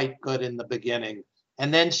wasn't quite good in the beginning,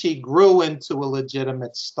 and then she grew into a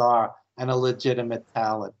legitimate star and a legitimate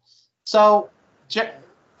talent. So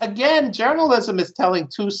again, journalism is telling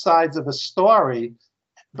two sides of a story.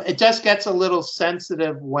 It just gets a little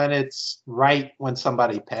sensitive when it's right when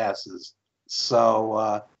somebody passes.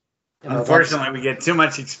 So, unfortunately, we get too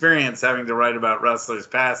much experience having to write about wrestlers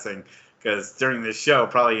passing, because during this show,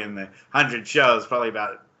 probably in the 100 shows, probably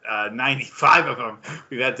about 95 of them,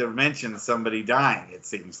 we've had to mention somebody dying, it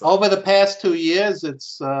seems like. Over the past 2 years,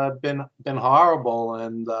 it's been horrible.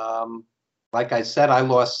 And like I said, I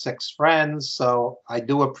lost 6 friends. So I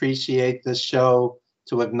do appreciate this show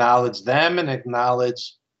to acknowledge them and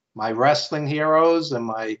acknowledge my wrestling heroes and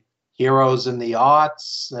my heroes in the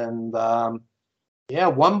arts. And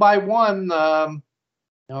one by one, none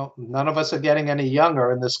of us are getting any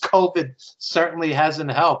younger, and this COVID certainly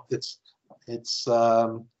hasn't helped. It's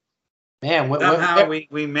man. Somehow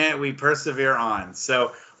we persevere on.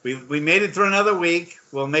 So we made it through another week.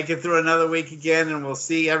 We'll make it through another week again, and we'll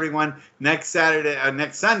see everyone next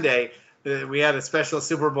Sunday. We had a special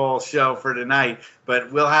Super Bowl show for tonight,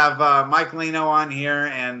 but we'll have Mike Leno on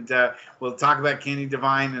here, and we'll talk about Candy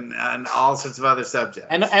Divine and all sorts of other subjects.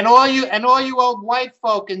 And all you old white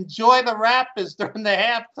folk, enjoy the rappers during the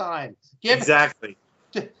halftime. Exactly.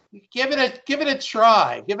 Give it a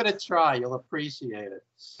try. Give it a try. You'll appreciate it.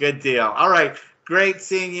 Good deal. All right. Great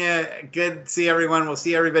seeing you. Good to see everyone. We'll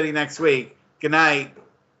see everybody next week. Good night.